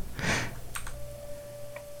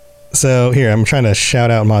 So here, I'm trying to shout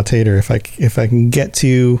out Ma Tater if I can get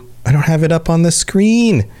to. I don't have it up on the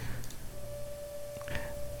screen.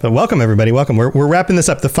 But welcome everybody. Welcome. We're wrapping this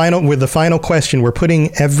up. The final question. We're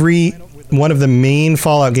putting every one of the main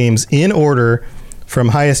Fallout games in order from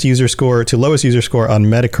highest user score to lowest user score on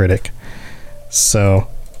Metacritic. So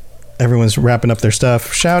everyone's wrapping up their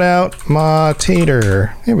stuff. Shout out Ma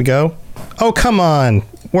Tater. Here we go. Oh, come on.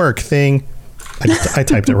 Work thing. I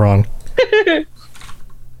typed it wrong.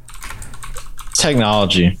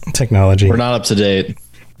 Technology. We're not up to date.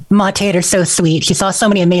 Ma Tater's so sweet. She saw so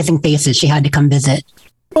many amazing faces. She had to come visit.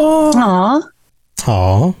 Aww.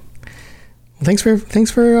 Thanks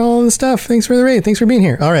for all the stuff. Thanks for the raid. Thanks for being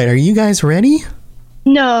here. All right. Are you guys ready?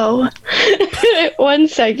 No. 1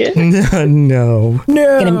 second. No.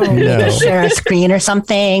 Gonna share a screen or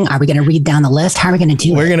something? Are we gonna read down the list? How are we gonna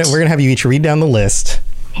do We're gonna have you each read down the list.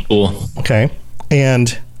 Cool. Okay.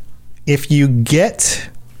 And if you get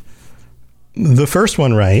the first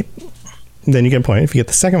one right, then you get a point. If you get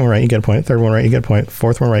the second one right, you get a point. Third one right, you get a point.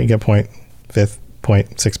 Fourth one right, you get a point. Fifth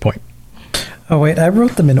point, 6 point. Oh wait, I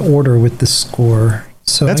wrote them in order with the score.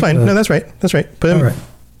 So that's fine. No, that's right. Put them. Right.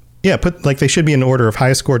 Yeah, they should be in order of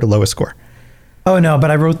highest score to lowest score. Oh no, but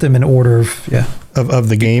I wrote them in order of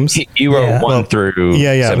the games. You wrote 1 through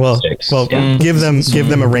 76. Well, give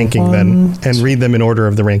them a ranking then, and read them in order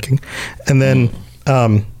of the ranking, and then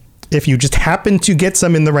if you just happen to get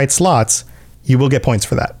some in the right slots, you will get points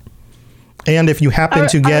for that. And if you happen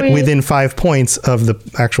to get within 5 points of the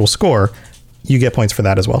actual score, you get points for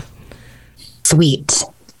that as well. Sweet.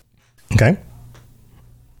 Okay.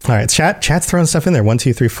 All right. Chat's throwing stuff in there. 1,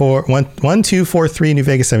 2, 3, 4. 1, 2, 4, 3. New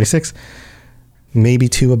Vegas 76. Maybe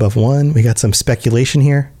 2 above 1. We got some speculation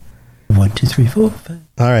here. 1, 2, 3, 4, 5.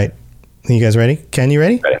 All right. Are you guys ready? Ken, you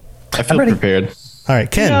ready? I feel prepared. All right,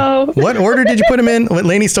 Ken. No. What order did you put them in?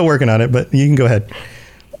 Lainey's still working on it, but you can go ahead.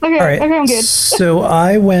 Okay, All right. okay, I'm good. So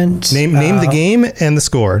I went... Name the game and the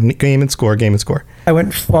score. Game and score. I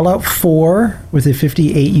went Fallout 4 with a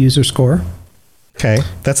 58 user score. Okay.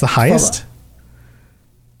 That's the highest?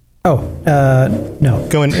 No.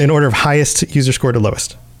 Go in order of highest user score to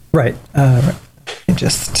lowest. Right.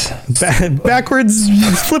 Just... Backwards.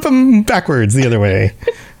 Flip them backwards the other way.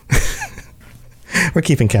 We're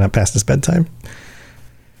keeping Ken up past his bedtime.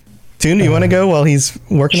 Toon, do you want to go while he's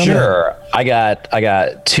working on that? Sure. I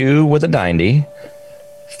got 2 with a 90,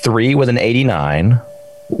 3 with an 89,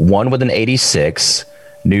 1 with an 86,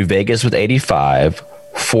 New Vegas with 85,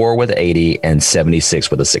 4 with 80, and 76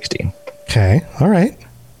 with a 60. Okay. All right.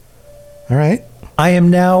 I am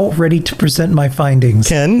now ready to present my findings.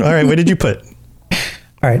 Ken, all right. What did you put?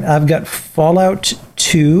 All right. I've got Fallout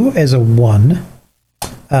 2 as a 1.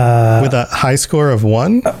 With a high score of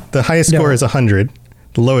 1? The highest score is 100.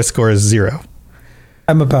 The lowest score is 0.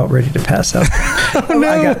 I'm about ready to pass out. No.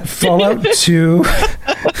 I got Fallout 2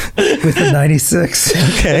 with a 96.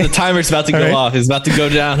 Okay. The timer's about to go off. It's about to go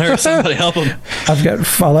down. Somebody help him. I've got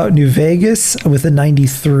Fallout New Vegas with a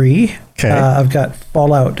 93. Okay. I've got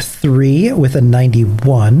Fallout 3 with a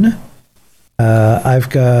 91. I've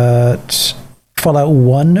got Fallout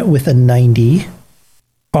 1 with a 90.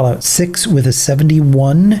 Fallout 6 with a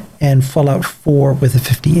 71. And Fallout 4 with a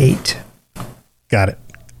 58. Got it.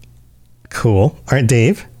 Cool. All right,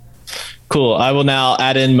 Dave. Cool. I will now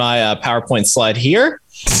add in my PowerPoint slide here,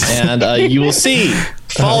 and you will see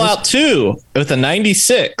Fallout 2 with a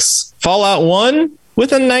 96, Fallout 1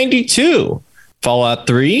 with a 92, Fallout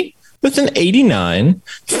 3 with an 89,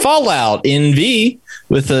 Fallout NV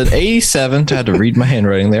with an 87. I had to read my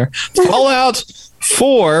handwriting there. Fallout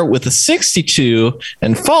 4 with a 62,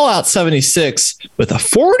 and Fallout 76 with a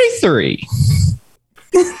 43.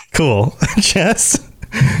 Cool. Jess?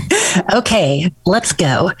 Okay, let's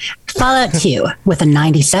go. Fallout 2 with a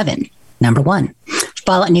 97, number 1.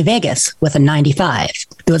 Fallout New Vegas with a 95.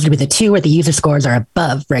 Those would be the 2 where the user scores are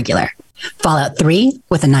above regular. Fallout 3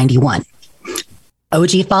 with a 91.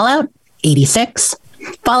 OG Fallout, 86.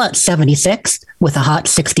 Fallout 76 with a hot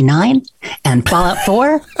 69. And Fallout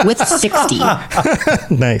 4 with 60.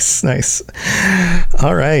 Nice.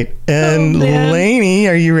 All right. And man. Lainey,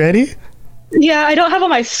 are you ready? Yeah, I don't have all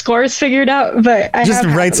my scores figured out, but I Just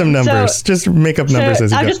have write some numbers. So, just make up numbers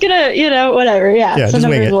as you I'm go. just gonna, whatever. Yeah, just some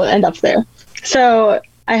wing numbers it. will end up there. So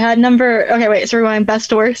I had okay, wait. So we're going best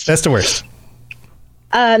to worst. Best to worst.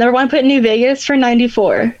 Number 1, I put New Vegas for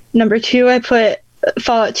 94. Number 2, I put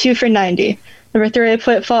Fallout 2 for 90. Number 3, I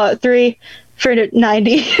put Fallout 3 for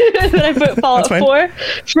 90. Then I put Fallout 4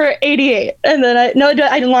 for 88. And then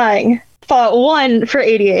I'm lying. Fallout 1 for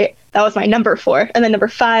 88. That was my number 4. And then number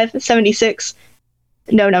 5, 76,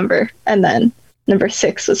 no number. And then number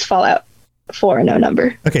 6 was Fallout 4, no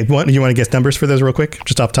number. Okay, you want to guess numbers for those real quick?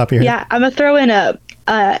 Just off the top of your head? Yeah, I'm going to throw in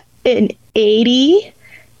an 80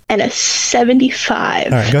 and a 75.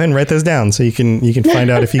 All right, go ahead and write those down so you can find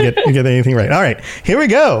out if you get anything right. All right, here we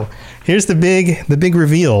go. Here's the big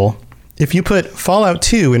reveal. If you put Fallout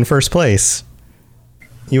 2 in first place,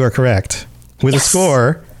 you are correct with a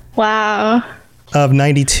score of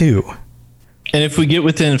 92. And if we get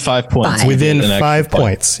within 5 points, within 5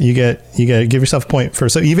 points, you get to give yourself a point for.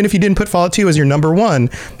 So even if you didn't put Fallout 2 as your number 1,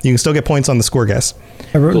 you can still get points on the score guess.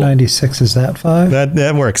 I wrote 96. Is that 5?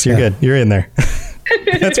 That works. You're good. You're in there.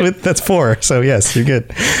 That's 4. So yes, you're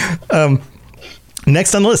good.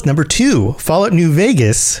 Next on the list, number 2, Fallout New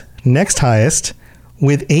Vegas, next highest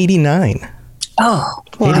with 89. Oh,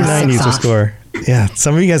 89 user score. Yeah,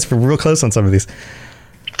 some of you guys were real close on some of these.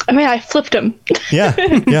 I mean, I flipped them. Yeah.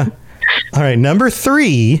 All right, number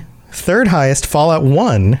 3, third highest, Fallout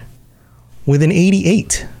 1 with an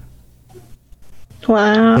 88.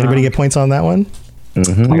 Wow. Anybody get points on that one?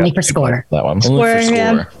 Mm-hmm. Only for score. That one. Score,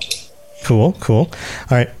 yeah. Cool. All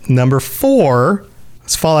right, number 4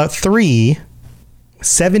 is Fallout 3,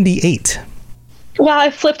 78. Wow, I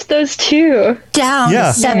flipped those too. Down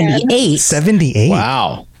to 78. 78.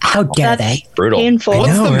 Wow. How dare they? Brutal. Painful.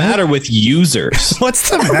 What's the matter with users? What's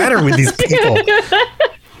the matter with these people?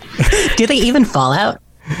 Do they even fall out?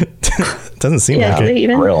 Doesn't seem like it.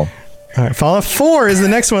 Even. Real. All right, Fallout 4 is the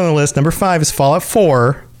next one on the list. Number 5 is Fallout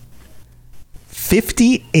 4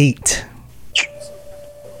 58.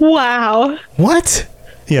 Wow. What?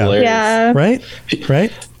 Yeah. Hilarious. Yeah.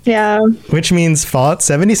 Right? Yeah. Which means Fallout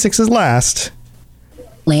 76 is last.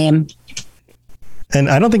 Lame. And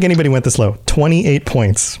I don't think anybody went this low. 28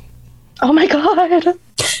 points. Oh my god.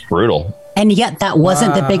 Brutal. And yet that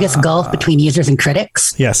wasn't the biggest gulf between users and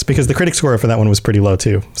critics. Yes, because the critic score for that one was pretty low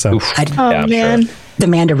too. So I'd Oh Yeah, I'm man.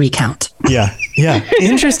 demand a recount. yeah.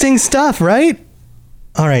 Interesting stuff, right?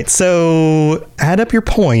 All right, so add up your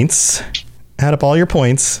points. Add up all your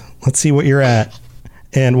points. Let's see what you're at.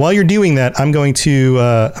 And while you're doing that, I'm going to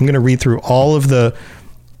read through all of the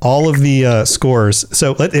scores.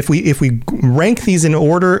 So if we rank these in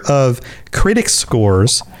order of critic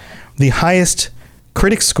scores, the highest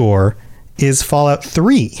critic score is Fallout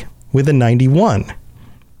 3 with a 91.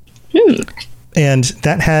 And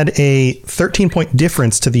that had a 13-point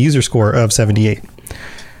difference to the user score of 78.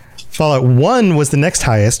 Fallout 1 was the next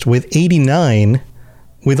highest with 89,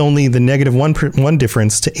 with only the negative one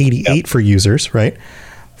difference to 88 for users, right?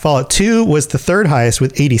 Fallout 2 was the third highest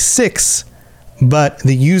with 86, but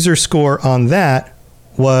the user score on that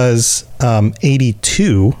was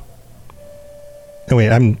 82. Oh wait,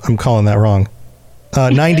 I'm calling that wrong.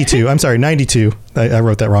 92. I'm sorry, 92. I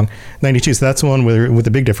wrote that wrong. 92. So that's the one with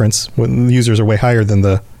the big difference. When the users are way higher than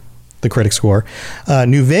the critic score.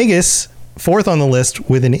 New Vegas, fourth on the list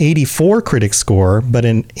with an 84 critic score, but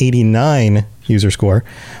an 89 user score.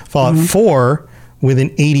 Fallout 4 with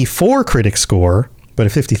an 84 critic score, but a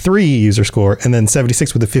 53 user score, and then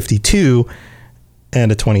 76 with a 52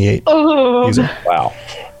 and a 28 user. Wow.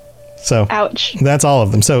 So Ouch. that's all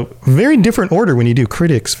of them. So very different order when you do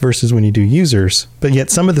critics versus when you do users, but yet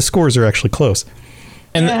some of the scores are actually close.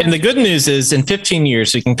 And the good news is in 15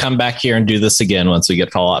 years, we can come back here and do this again once we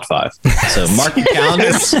get Fallout 5. So mark your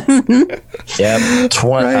calendars. Yep.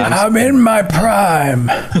 I'm in my prime.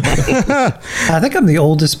 I think I'm the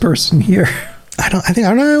oldest person here. I'm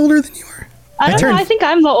not older than you are. I don't know. I think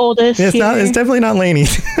I'm the oldest. It's here. It's definitely not Lainey.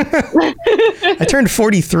 I turned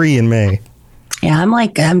 43 in May. Yeah, I'm a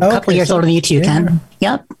couple years older than you two, Ken.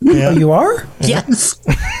 Yep. Yeah. Oh, you are? Yes.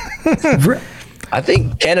 I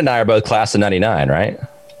think Ken and I are both class of 99, right?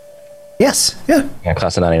 Yes. Yeah. Yeah,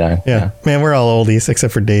 class of 99. Yeah, man, we're all oldies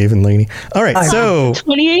except for Dave and Lainey. All right, so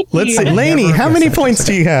 28 let's see. years. Lainey, how many guessed points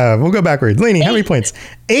do you have? We'll go backwards. Lainey, how many points?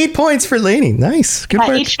 8 points for Lainey. Nice. Good work.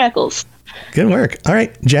 8 shekels. Good work. All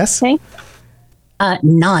right, Jess. Okay.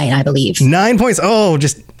 9, I believe. 9 points. Oh,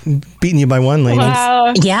 just beating you by one, Lainey.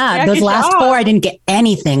 Wow. Yeah, those good last job. 4, I didn't get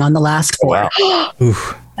anything on the last 4. Wow.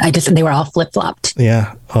 Oof. They were all flip flopped.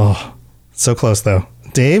 Yeah. Oh, so close though.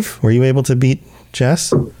 Dave, were you able to beat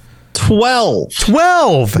Jess? 12.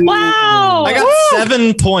 12. Wow. I got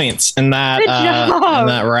 7 points in that Good job. in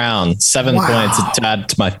that round. 7 points to add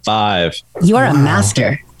to my 5. You are a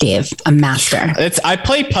master, Dave. A master. I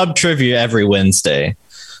play pub trivia every Wednesday,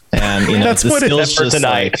 and you know That's the what it skills is for just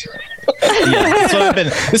tonight. yeah,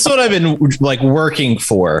 this is what I've been like working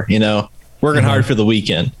for. You know, working hard for the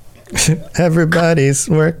weekend. Everybody's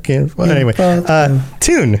working. Well, anyway,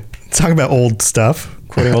 Tune. Talk about old stuff.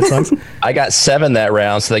 Quoting old songs. I got 7 that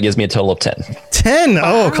round, so that gives me a total of 10. 10.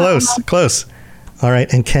 Oh, close. All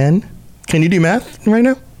right, and Ken, can you do math right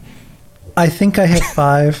now? I think I had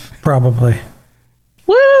 5, probably.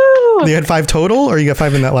 Woo. You had 5 total, or you got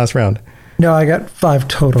 5 in that last round? No, I got 5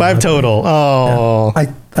 total. 5 total. Oh,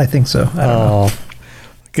 I think so. I don't know.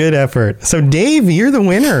 Good effort. So, Dave, you're the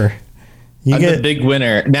winner. You I'm the big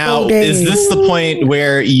winner. Now, is this the point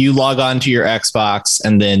where you log on to your Xbox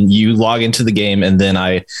and then you log into the game and then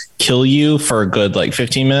I kill you for a good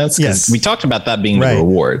 15 minutes? 'Cause Yes. we talked about that being right. the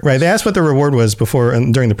reward. Right. They asked what the reward was before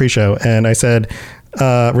and during the pre-show, and I said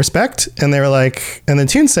respect, and they were like, and then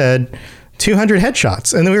Tune said 200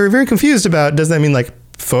 headshots, and then we were very confused about, does that mean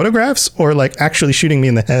photographs or actually shooting me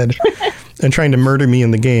in the head and trying to murder me in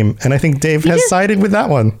the game? And I think Dave has sided with that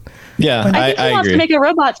one. Yeah, I think he wants to make a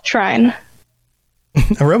robot shrine.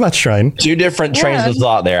 A robot shrine. 2 different trains of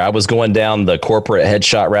thought there. I was going down the corporate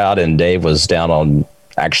headshot route, and Dave was down on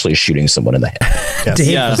actually shooting someone in the head. Yes.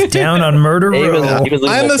 Dave was down on murder He row. was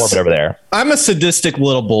living more corporate over there. I'm a sadistic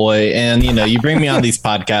little boy, and you bring me on these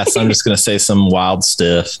podcasts, I'm just going to say some wild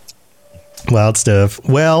stuff. Wild stuff.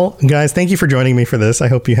 Well, guys, thank you for joining me for this. I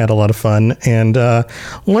hope you had a lot of fun and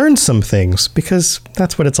learned some things, because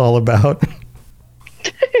that's what it's all about.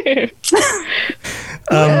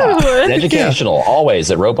 Educational,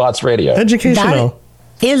 always at Robots Radio. Educational.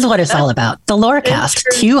 That is what it's all about. The Lorecast,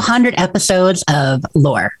 200 episodes of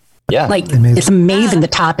lore. Yeah. It's amazing the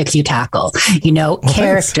topics you tackle.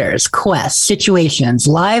 Characters, quests, situations,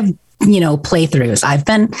 live playthroughs. I've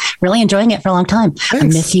been really enjoying it for a long time. Thanks. I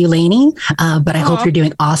miss you, Lainey, but I hope you're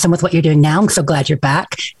doing awesome with what you're doing now. I'm so glad you're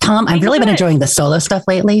back. Tom, I've really been enjoying the solo stuff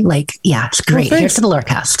lately. It's great. Here's to the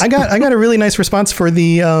Lorecast. I got a really nice response for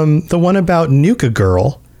the one about Nuka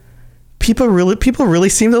Girl. People really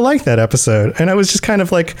seem to like that episode, and I was just kind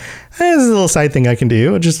of like, this is a little side thing I can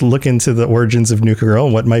do. I'll just look into the origins of Nuka Girl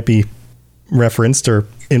and what might be referenced or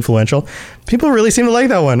influential. People really seem to like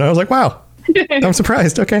that one. I was like, wow. I'm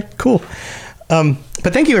surprised. Okay, cool.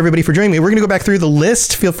 But thank you everybody for joining me. We're going to go back through the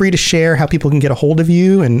list. Feel free to share how people can get a hold of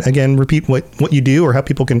you, and again, repeat what you do or how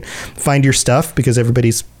people can find your stuff, because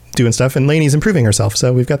everybody's doing stuff and Lainey's improving herself.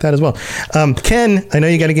 So we've got that as well. Ken, I know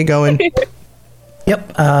you got to get going.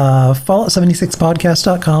 Yep.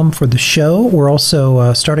 Fallout76podcast.com for the show. We're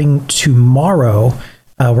also starting tomorrow.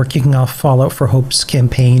 We're kicking off Fallout for Hope's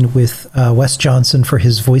campaign with Wes Johnson for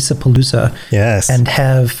his Voice-a-Palooza. Yes. And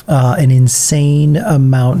have an insane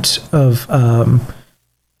amount of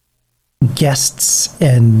guests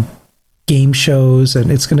and game shows,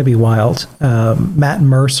 and it's going to be wild. Matt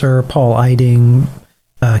Mercer, Paul Eiding,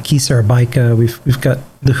 Kisar Baika. We've got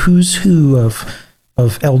the who's who of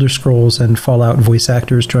Elder Scrolls and Fallout voice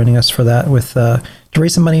actors joining us for that, with to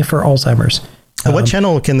raise some money for Alzheimer's. What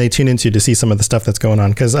channel can they tune into to see some of the stuff that's going on?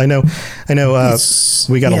 Because I know,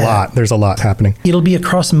 we got a lot. There's a lot happening. It'll be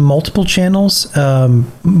across multiple channels.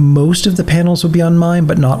 Most of the panels will be on mine,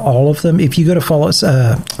 but not all of them. If you go to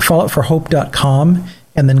falloutforhope.com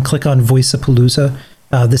and then click on Voice-a-Palooza,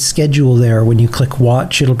 the schedule there, when you click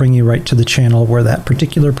watch, it'll bring you right to the channel where that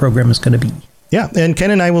particular program is going to be. Yeah, and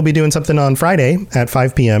Ken and I will be doing something on Friday at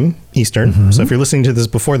 5 p.m. Eastern. Mm-hmm. So if you're listening to this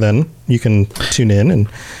before then, you can tune in and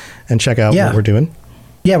check out what we're doing.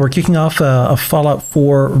 Yeah, we're kicking off a Fallout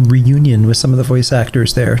 4 reunion with some of the voice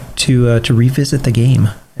actors there to revisit the game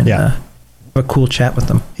and have a cool chat with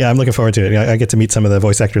them. Yeah, I'm looking forward to it. I get to meet some of the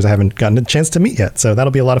voice actors I haven't gotten a chance to meet yet, so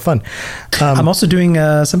that'll be a lot of fun. I'm also doing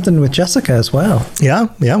something with Jessica as well. Yeah,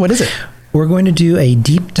 what is it? We're going to do a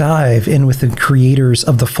deep dive in with the creators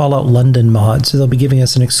of the Fallout London mod. So they'll be giving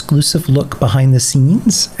us an exclusive look behind the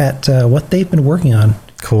scenes at what they've been working on.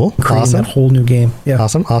 Cool. Creating awesome. that whole new game. Yeah.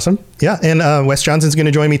 Awesome. Yeah. And Wes Johnson's going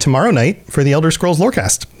to join me tomorrow night for the Elder Scrolls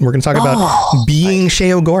Lorecast. We're going to talk about being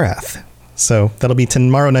Sheogorath. So that'll be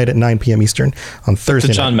tomorrow night at 9 p.m. Eastern on Thursday.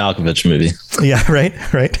 The John Malkovich movie. Yeah, right.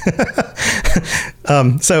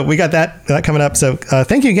 So we got that coming up. So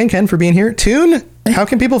thank you again, Ken, for being here. Toon, how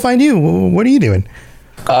can people find you? What are you doing?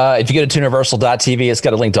 If you go to tooniversal.tv, it's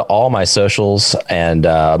got a link to all my socials and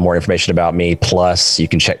more information about me. Plus, you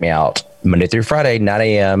can check me out Monday through Friday, 9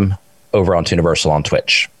 a.m. over on Tooniversal on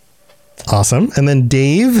Twitch. Awesome. And then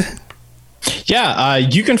Dave. Yeah,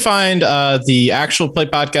 you can find the actual play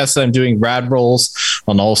podcast that I'm doing, Rad Rolls,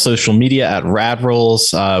 on all social media at Rad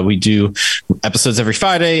Rolls. We do episodes every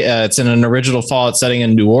Friday. It's in an original Fallout setting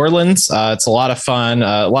in New Orleans. It's a lot of fun,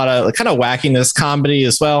 a lot of kind of wackiness, comedy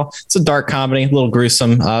as well. It's a dark comedy, a little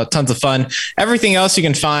gruesome, tons of fun. Everything else you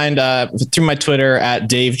can find through my Twitter at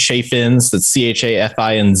Dave Chaffins. That's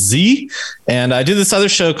ChaFinz. And I do this other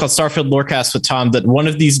show called Starfield Lorecast with Tom that one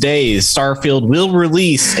of these days Starfield will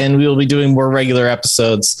release, and we will be doing more regular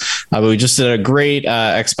episodes. But we just did a great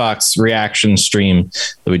Xbox reaction stream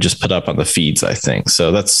that we just put up on the feeds, I think.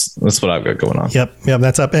 So that's what I've got going on. Yep,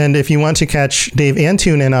 that's up. And if you want to catch Dave and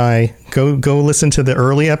Toon and I, go listen to the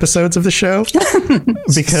early episodes of the show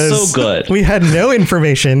because so good. We had no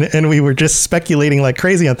information and we were just speculating like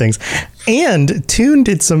crazy on things. And Toon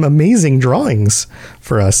did some amazing drawings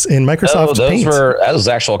for us in Microsoft Paint. That was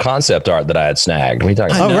actual concept art that I had snagged. What are you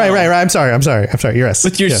talking about? Oh, right. I'm sorry. Yes.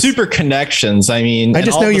 With your super connections, I mean, I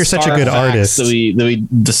just know you're such a good artist that we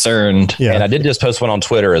discerned. Yeah. And I did just post one on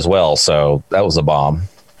Twitter as well, so that was a bomb.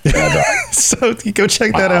 So you go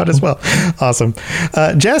check that out as well. Awesome.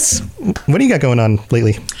 Jess, what do you got going on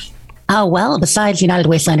lately? Well, besides United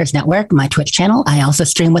Wastelanders Network, my Twitch channel, I also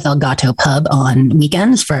stream with Elgato Pub on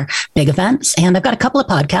weekends for big events. And I've got a couple of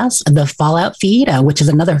podcasts, the Fallout Feed, which is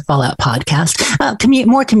another Fallout podcast,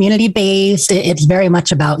 more community-based. It's very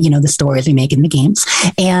much about, the stories we make in the games.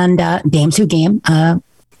 And Dames Who Game,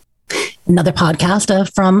 another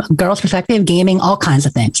podcast from Girls Perspective, gaming, all kinds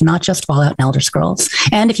of things, not just Fallout and Elder Scrolls.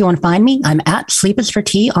 And if you want to find me, I'm at Sleep is for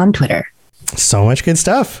Tea on Twitter. So much good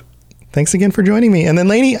stuff. Thanks again for joining me. And then,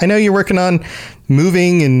 Lainey, I know you're working on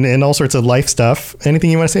moving and all sorts of life stuff.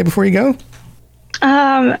 Anything you want to say before you go?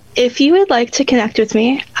 If you would like to connect with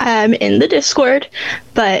me, I'm in the Discord,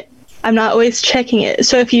 but I'm not always checking it.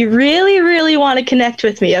 So if you really, really want to connect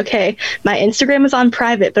with me, okay, my Instagram is on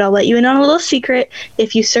private, but I'll let you in on a little secret.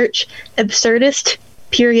 If you search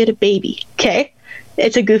absurdist.baby, okay?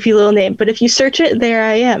 It's a goofy little name, but if you search it, there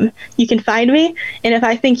I am. You can find me, and if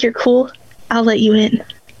I think you're cool, I'll let you in.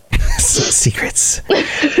 Secrets.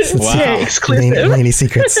 Wow. Exclusive. Laney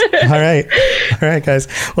secrets. All right, guys.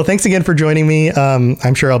 Well, thanks again for joining me.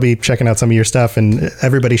 I'm sure I'll be checking out some of your stuff, and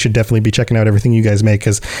everybody should definitely be checking out everything you guys make,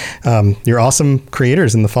 because you're awesome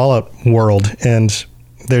creators in the Fallout world. And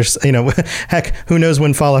there's, heck, who knows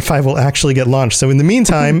when Fallout 5 will actually get launched. So in the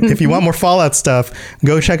meantime, if you want more Fallout stuff,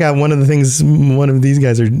 go check out one of the things one of these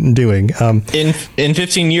guys are doing. In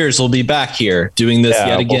 15 years, we'll be back here doing this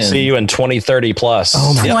yet again. We'll see you in 2030 plus.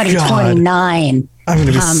 Oh my 2029. I'm going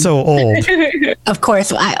to be so old. Of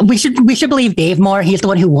course, we should believe Dave more. He's the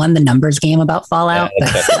one who won the numbers game about Fallout.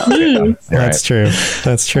 That's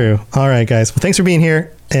true. All right, guys. Well, thanks for being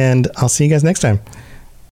here, and I'll see you guys next time.